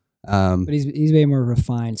slower. But he's way more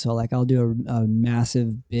refined. So like I'll do a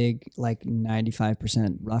massive, big, like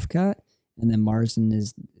 95% rough cut, and then Marston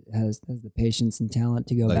has the patience and talent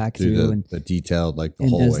to go Like, back do through the detailed, like the and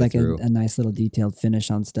whole does way like through. a nice little detailed finish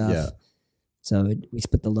on stuff. Yeah. So we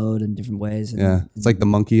split the load in different ways. And, Yeah, it's like the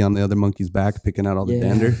monkey on the other monkey's back, picking out all the Yeah.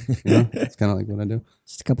 dander. You know, it's kind of like what I do.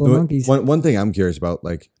 just a couple of monkeys. One thing I'm curious about,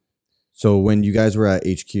 like, so when you guys were at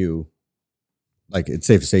HQ, like it's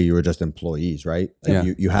safe to say you were just employees, right? Like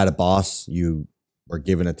Yeah. you had a boss, you were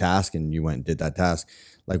given a task, and you went and did that task.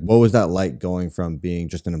 Like, what was that like going from being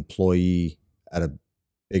just an employee at a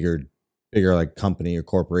bigger like company or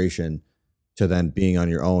corporation to then being on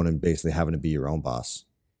your own and basically having to be your own boss?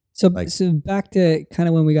 So like- so back to kind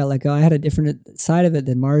of when we got let go, I had a different side of it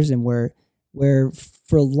than Marsden, where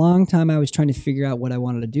for a long time I was trying to figure out what I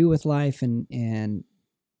wanted to do with life and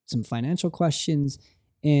some financial questions.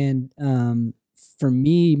 And for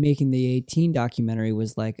me, making the 18 documentary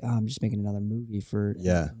was like, oh, I'm just making another movie for,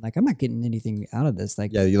 Yeah. like I'm not getting anything out of this.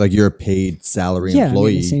 Like, Yeah, you're a paid salary Yeah, I'm getting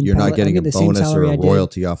employee. the same You're not I'm getting a getting the same bonus or salary a I did.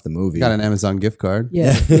 royalty off the movie. Got an Amazon gift card.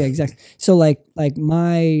 yeah, yeah, exactly. So like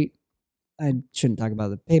I shouldn't talk about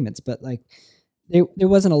the payments, but like there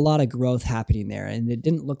wasn't a lot of growth happening there, and it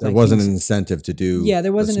didn't look There like wasn't things- an incentive to do. Yeah,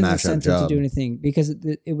 there wasn't a an smash-up incentive to job. do anything because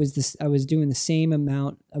it was this. I was doing the same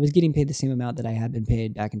amount. I was getting paid the same amount that I had been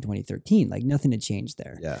paid back in 2013. Like nothing had changed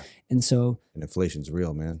there. Yeah, And so and inflation's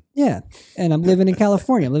real, man. yeah, and I'm living in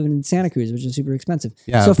California. I'm living in Santa Cruz, which is super expensive.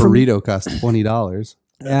 Yeah, so a burrito costs $20.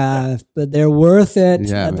 Yeah, but they're worth it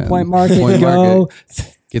Yeah, at the man. point market. Point Go market.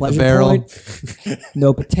 Get the Pleasure barrel. Point.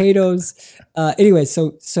 No potatoes. Anyway,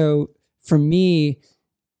 so for me,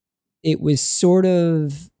 it was sort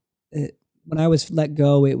of when I was let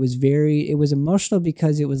go, it was emotional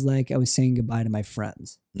because it was like I was saying goodbye to my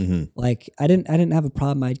friends. Mm-hmm. Like I didn't have a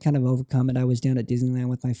problem. I'd kind of overcome it. I was down at Disneyland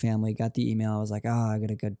with my family, got the email. I was like, I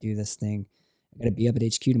gotta go do this thing. I gotta be up at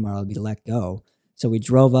HQ tomorrow. I'll be let go. So we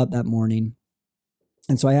drove up that morning.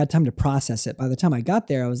 And so I had time to process it. By the time I got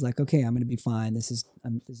there, I was like, okay, I'm going to be fine. This is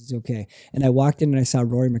okay. And I walked in and I saw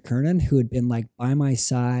Rory McKernan, who had been like by my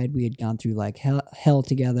side. We had gone through like hell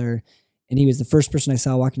together. And he was the first person I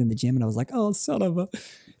saw walking in the gym. And I was like, oh, son of a,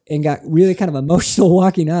 and got really kind of emotional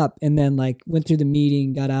walking up, and then like went through the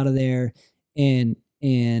meeting, got out of there and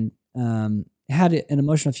had an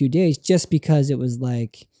emotional few days just because it was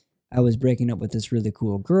like, I was breaking up with this really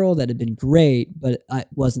cool girl that had been great, but I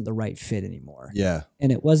wasn't the right fit anymore. Yeah,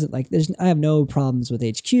 And it wasn't like I have no problems with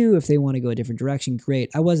HQ. If they want to go a different direction, great.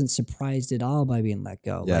 I wasn't surprised at all by being let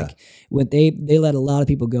go. Yeah. Like when they let a lot of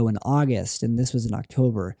people go in August, and this was in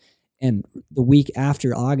October. And the week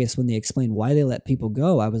after August, when they explained why they let people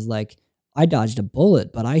go, I was like, I dodged a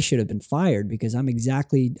bullet, but I should have been fired because I'm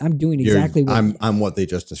doing exactly what I'm what they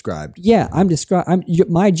just described. yeah,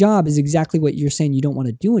 my job is exactly what you're saying you don't want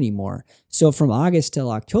to do anymore. So from August till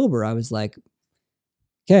October, I was like,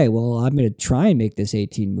 okay, well, I'm going to try and make this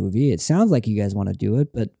 18 movie. It sounds like you guys want to do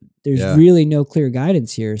it, but there's Yeah. really no clear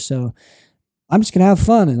guidance here. So I'm just going to have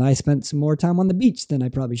fun. And I spent some more time on the beach than I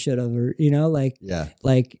probably should have, or, Yeah,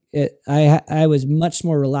 I was much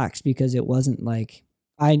more relaxed because it wasn't like,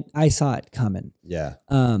 I saw it coming. yeah,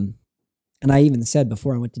 And I even said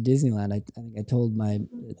before I went to Disneyland, I think I told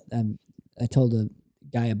I told a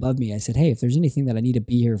guy above me, I said, hey, if there's anything that I need to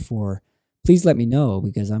be here for, please let me know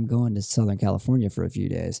because I'm going to Southern California for a few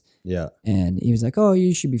days. yeah. And he was like, oh,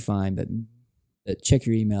 you should be fine, but check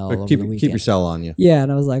your email But over keep the weekend. keep your cell on you. Yeah,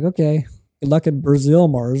 and I was like, okay, good luck in Brazil,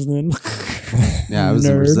 Marsden. Yeah, I was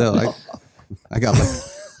in Nerd. Brazil.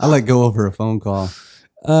 I let go over a phone call.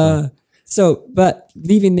 So, but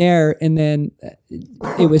leaving there, and then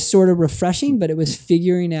it was sort of refreshing, but it was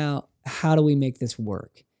figuring out how do we make this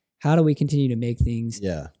work? How do we continue to make things?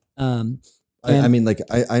 Yeah. I I mean, like,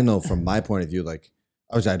 I know from my point of view, like,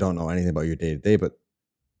 obviously I don't know anything about your day to day, but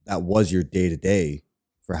that was your day to day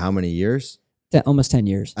for how many years? Almost 10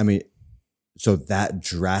 years. I mean, so that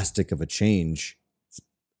drastic of a change,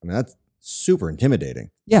 I mean, that's super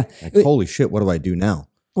intimidating. Yeah. Like, holy shit, what do I do now?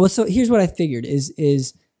 Well, so here's what I figured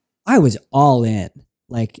is I was all in,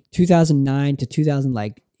 like 2009 to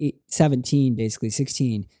 2017, basically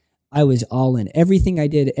 16. I was all in. Everything I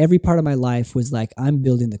did, every part of my life was like, I'm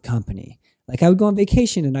building the company. Like I would go on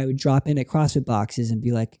vacation and I would drop in at CrossFit boxes and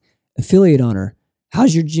be like, affiliate owner,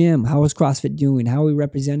 how's your gym? How is CrossFit doing? How are we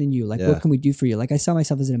representing you? Like, what can we do for you? Like I saw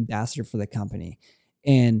myself as an ambassador for the company.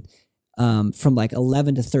 And from like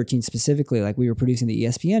 11 to 13 specifically, like we were producing the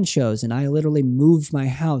ESPN shows, and I literally moved my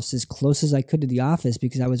house as close as I could to the office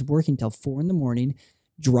because I was working till 4 a.m,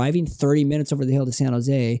 driving 30 minutes over the hill to San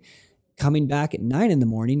Jose, coming back at 9 a.m,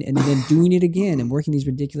 and then doing it again and working these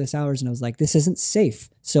ridiculous hours. And I was like, this isn't safe.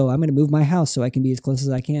 So I'm going to move my house so I can be as close as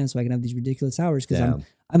I can, so I can have these ridiculous hours because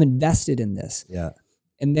I'm invested in this. Yeah.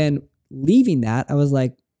 And then leaving that, I was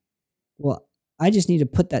like, well, I just need to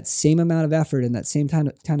put that same amount of effort and that same kind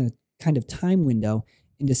of time window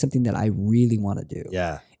into something that I really want to do.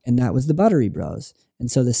 Yeah. And that was the Buttery Bros. And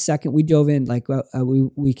so the second we dove in, like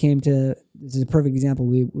we came to, this is a perfect example.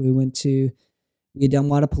 We had done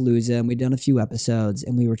Wadapalooza and we'd done a few episodes,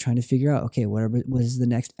 and we were trying to figure out, okay, what was the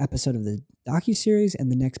next episode of the docuseries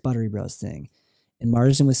and the next Buttery Bros thing. And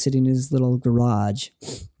Marston was sitting in his little garage,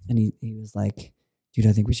 and he was like, dude,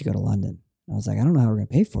 I think we should go to London. I was like, I don't know how we're going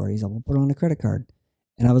to pay for it. He's like, we'll put it on a credit card.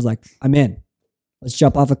 And I was like, I'm in. Let's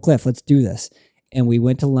jump off a cliff. Let's do this. And we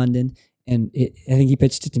went to London, and I think he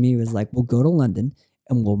pitched it to me. He was like, we'll go to London,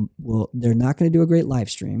 and they're not going to do a great live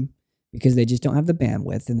stream because they just don't have the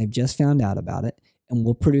bandwidth, and they've just found out about it. And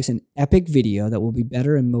we'll produce an epic video that will be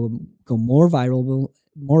better and will go more viral,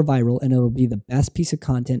 and it'll be the best piece of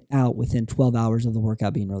content out within 12 hours of the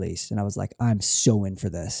workout being released. And I was like, I'm so in for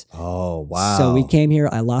this. Oh, wow. So we came here,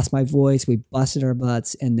 I lost my voice, we busted our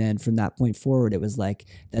butts. And then from that point forward, it was like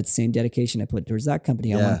that same dedication I put towards that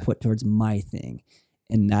company, I want to put towards my thing.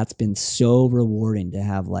 And that's been so rewarding to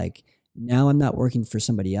have, like, now I'm not working for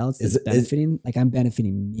somebody else that's benefiting. Like I'm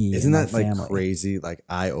benefiting me. Isn't that family. Like crazy, like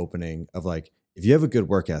eye-opening of like, if you have a good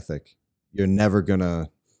work ethic, you're never gonna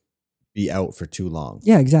be out for too long.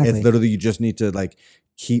 Yeah, exactly. It's literally, you just need to like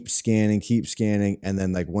keep scanning. And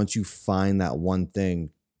then like once you find that one thing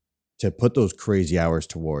to put those crazy hours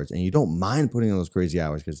towards, and you don't mind putting in those crazy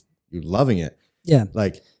hours because you're loving it. Yeah.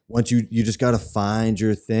 Like once you just got to find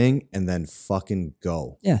your thing and then fucking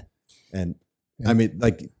go. Yeah. And I mean,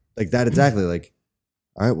 like that exactly. Like,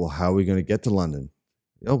 all right, well, how are we going to get to London?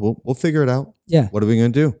 We'll figure it out. Yeah. What are we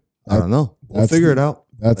going to do? I don't know. We'll figure it out.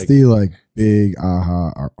 That's the big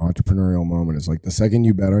aha entrepreneurial moment. Is like the second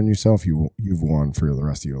you bet on yourself, you've won for the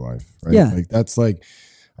rest of your life. Right? Yeah. Like that's like,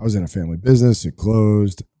 I was in a family business. It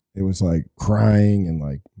closed. It was like crying and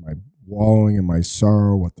like my wallowing in my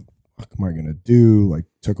sorrow. What the fuck am I going to do? Like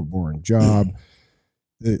took a boring job.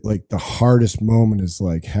 The hardest moment is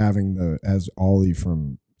like having as Ollie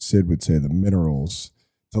from Sid would say, the minerals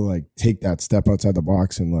to like take that step outside the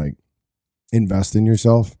box and like invest in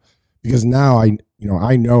yourself. Because now I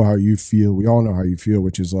know how you feel. We all know how you feel,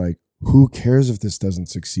 which is like, who cares if this doesn't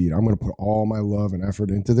succeed? I'm going to put all my love and effort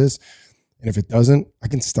into this. And if it doesn't, I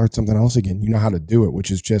can start something else again. You know how to do it, which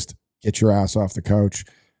is just get your ass off the couch,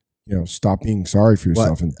 stop being sorry for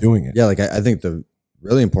yourself and doing it. Yeah. Like I think the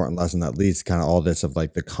really important lesson that leads to kind of all this of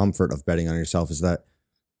like the comfort of betting on yourself is that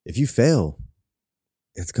if you fail,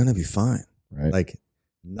 it's going to be fine. Right. Like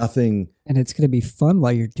nothing. And it's going to be fun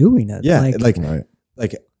while you're doing it. Yeah. Right.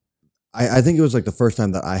 I think it was like the first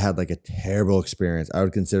time that I had like a terrible experience. I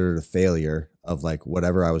would consider it a failure of like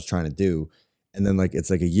whatever I was trying to do. And then like, it's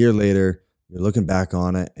like a year later, you're looking back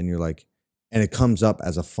on it and you're like, and it comes up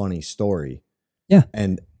as a funny story. Yeah.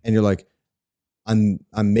 And you're like, I'm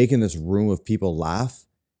making this room of people laugh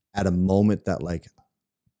at a moment that like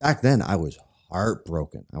back then I was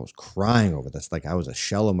heartbroken. I was crying over this. Like I was a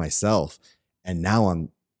shell of myself. And now I'm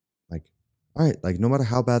like, all right, like no matter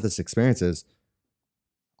how bad this experience is,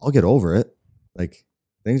 I'll get over it. Like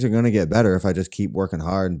things are going to get better if I just keep working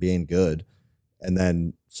hard and being good. And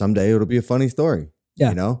then someday it'll be a funny story,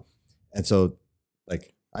 And so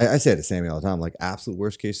like, I say it to Sammy all the time, like absolute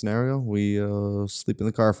worst case scenario, we sleep in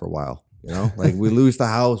the car for a while, like we lose the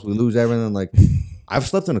house, we lose everything. Like I've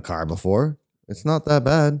slept in a car before. It's not that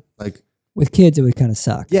bad. Like with kids, it would kind of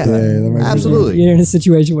suck. Yeah, absolutely. You're in a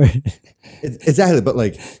situation where exactly. But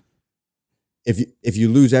like, if you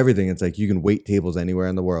lose everything, it's like you can wait tables anywhere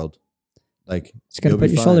in the world. Like just gotta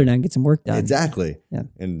put your shoulder down, get some work done. Exactly. Yeah.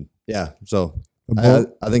 And so I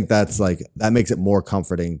think that's like that makes it more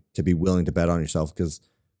comforting to be willing to bet on yourself, because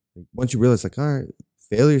once you realize like, all right,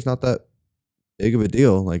 failure's not that big of a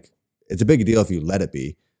deal. Like it's a big deal if you let it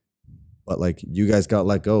be, but like you guys got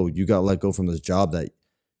let go. You got let go from this job that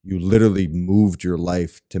you literally moved your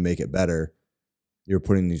life to make it better. You're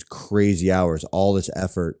putting these crazy hours, all this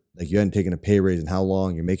effort. Like you hadn't taken a pay raise in how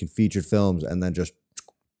long? You're making featured films and then just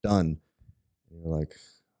done. And you're like,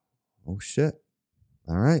 oh shit.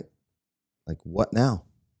 All right. like, what now?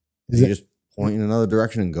 Is You it- just point in another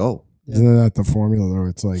direction and go. Isn't that the formula though?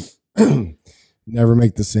 It's like never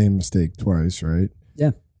make the same mistake twice, right?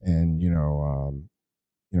 Yeah. And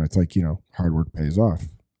it's like, hard work pays off.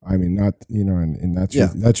 I mean, not, and that's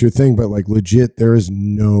that's your thing, but like legit, there's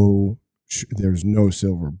no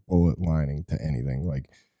silver bullet lining to anything. Like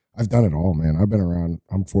I've done it all, man. I've been around,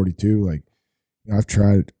 I'm 42. Like, I've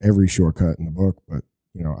tried every shortcut in the book, but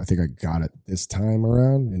I think I got it this time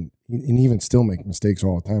around, and even still make mistakes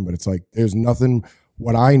all the time. But it's like, there's nothing.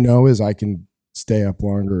 What I know is I can stay up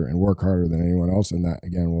longer and work harder than anyone else. And that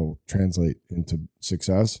again will translate into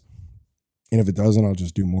success. And if it doesn't, I'll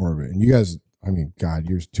just do more of it. And you guys, I mean, God,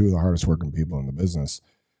 you're two of the hardest working people in the business.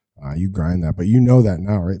 You grind that, but you know that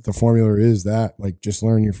now, right? The formula is that, like, just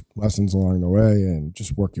learn your lessons along the way and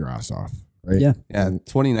just work your ass off, right? Yeah. Yeah.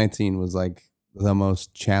 2019 was like the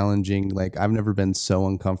most challenging. Like I've never been so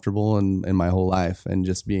uncomfortable in my whole life, and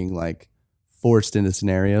just being like forced into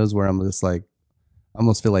scenarios where I'm just like, I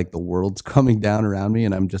almost feel like the world's coming down around me,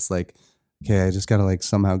 and I'm just like, okay, I just got to like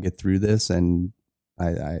somehow get through this. And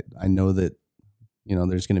I know that,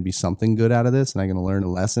 there's going to be something good out of this, and I'm going to learn a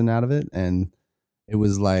lesson out of it. And it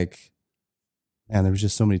was like, man, there was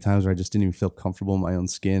just so many times where I just didn't even feel comfortable in my own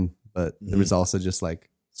skin, but there was also just like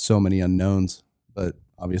so many unknowns, but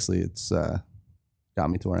obviously it's got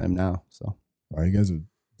me to where I am now. So You guys have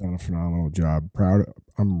done a phenomenal job.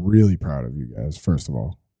 I'm really proud of you guys, first of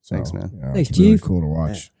all. So, Thanks, man. Thanks, it's really Chief. cool to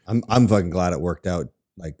watch. Man, I'm fucking glad it worked out.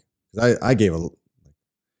 Like, 'cause I gave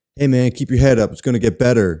hey man, keep your head up. It's going to get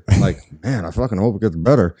better. I'm like, man, I fucking hope it gets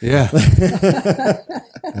better. yeah.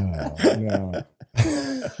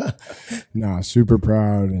 No, super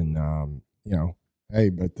proud. And, hey,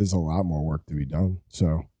 but there's a lot more work to be done.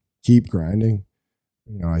 So keep grinding.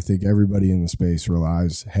 I think everybody in the space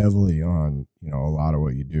relies heavily on, a lot of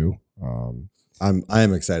what you do. I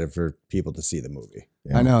am excited for people to see the movie.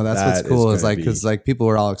 Yeah. I know that's That what's cool is is gonna like, because like people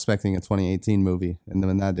were all expecting a 2018 movie, and then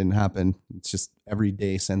when that didn't happen, it's just every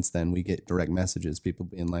day since then we get direct messages, people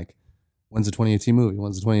being like, when's the 2018 movie,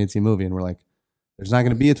 when's the 2018 movie? And we're like, there's not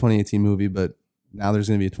going to be a 2018 movie, but now there's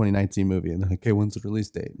going to be a 2019 movie. And they're like, okay, when's the release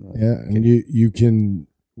date? And we're like, Yeah, and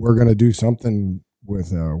we're going to do something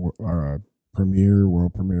with our world premiere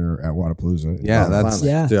at Wadapalooza. Yeah, that's Finally.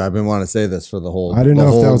 Yeah. Dude, I've been wanting to say this for the whole, I didn't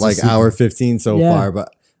know if that was a like secret. hour 15 so Yeah. far, but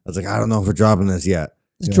I was like, I don't know if we're dropping this yet.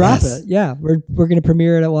 Just Yeah. drop Yes. it. Yeah. We're going to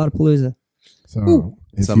premiere it at Wadapalooza. So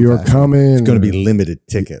if Some you're fashion. coming, It's going to be limited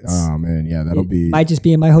tickets. Oh man, yeah, that'll be. Might just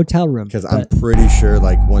be in my hotel room. Because I'm but- pretty sure,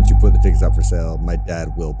 like, once you put the tickets up for sale, my dad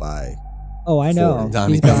will buy. Oh, I know.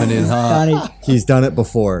 Donnie He's coming got- in hot. Donnie, He's done it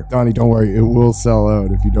before. Donnie, don't worry, it will sell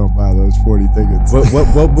out if you don't buy those 40 tickets.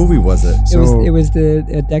 What movie was it? it was the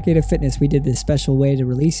A Decade of Fitness. We did this special way to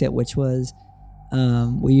release it, which was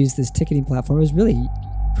we used this ticketing platform. It was really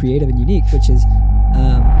creative and unique, which is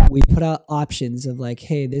we put out options of like,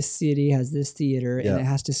 hey, this city has this theater Yeah. and it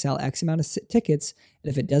has to sell X amount of tickets.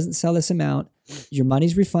 And if it doesn't sell this amount, your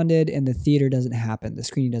money's refunded and the theater doesn't happen. The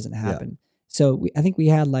screening doesn't happen. So I think we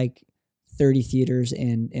had like 30 theaters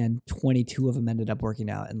and 22 of them ended up working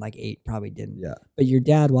out and like 8 probably didn't. Yeah. But your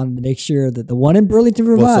dad wanted to make sure that the one in Burlington,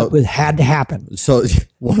 Vermont had to happen. So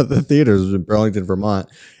one of the theaters was in Burlington, Vermont,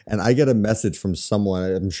 and I get a message from someone,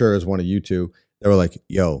 I'm sure it was one of you two. They were like,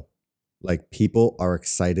 yo, like, people are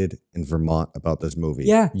excited in Vermont about this movie.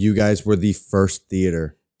 Yeah. You guys were the first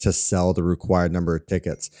theater to sell the required number of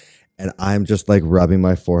tickets. And I'm just like rubbing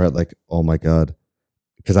my forehead like, oh my God.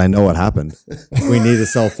 Because I know what happened. We need to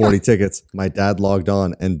sell 40 tickets. My dad logged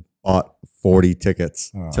on and bought 40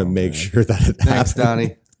 tickets to make sure that it Thanks, happened.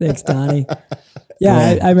 Donnie. Thanks, Donnie. Yeah,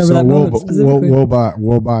 I remember so that moment specifically. we'll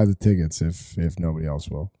buy the tickets if nobody else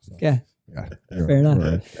will. So, Yeah, yeah, fair enough.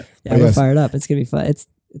 right. Yeah, But we're yes. fired up. It's gonna be fun.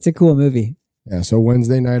 It's a cool movie. Yeah. So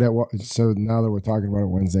Wednesday night so now that we're talking about it,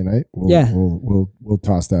 Wednesday night, we'll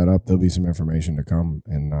toss that up. There'll be some information to come,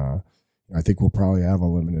 and I think we'll probably have a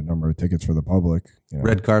limited number of tickets for the public.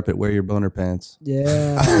 Red carpet, wear your boner pants.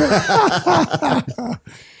 Yeah,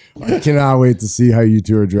 I cannot wait to see how you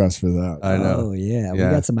two are dressed for that. I know. Oh yeah, we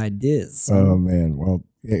Yeah. got some ideas. Oh man. Well,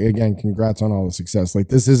 again, congrats on all the success. Like,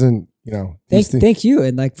 this isn't, these things- Thank you,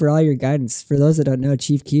 and like for all your guidance. For those that don't know,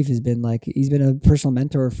 Chief Keef has been he's been a personal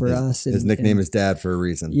mentor for us. His nickname is Dad for a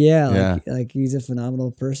reason. Yeah, like he's a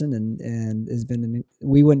phenomenal person, and has been.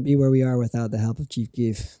 We wouldn't be where we are without the help of Chief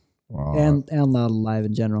Keef Wow. and Loud Alive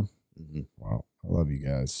in general. Mhm. Wow. I love you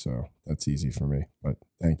guys. So that's easy for me, but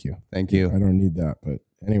thank you. Thank you. I don't need that. But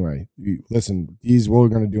anyway, listen, we're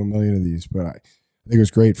going to do a million of these, but I think it was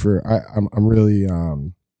great I'm really, I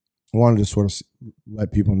wanted to sort of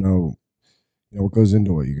let people know, what goes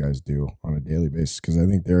into what you guys do on a daily basis. Because I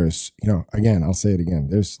think there's, again, I'll say it again.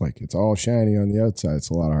 There's like, it's all shiny on the outside. It's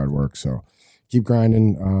a lot of hard work. So keep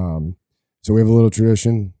grinding. So we have a little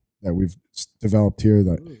tradition that we've developed here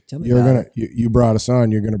that you brought us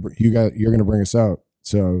on. You're gonna bring us out.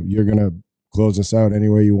 So you're gonna close us out any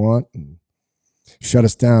way you want and shut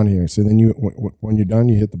us down here. So then when you're done,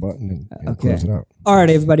 you hit the button and close it out. All right,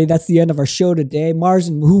 everybody. That's the end of our show today.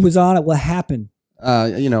 Marston, who was on it? What happened?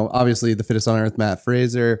 Obviously the fittest on earth, Mat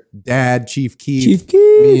Fraser, Dad, Chief Keith,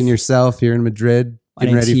 Keith. me and yourself here in Madrid,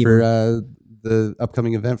 getting ready Heber. for the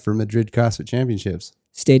upcoming event for Madrid CrossFit Championships.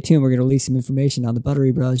 Stay tuned. We're going to release some information on the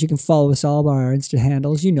Buttery Brothers. You can follow us all by our Insta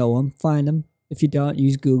handles. You know them. Find them. If you don't,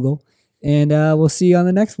 use Google. And we'll see you on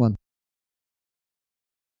the next one.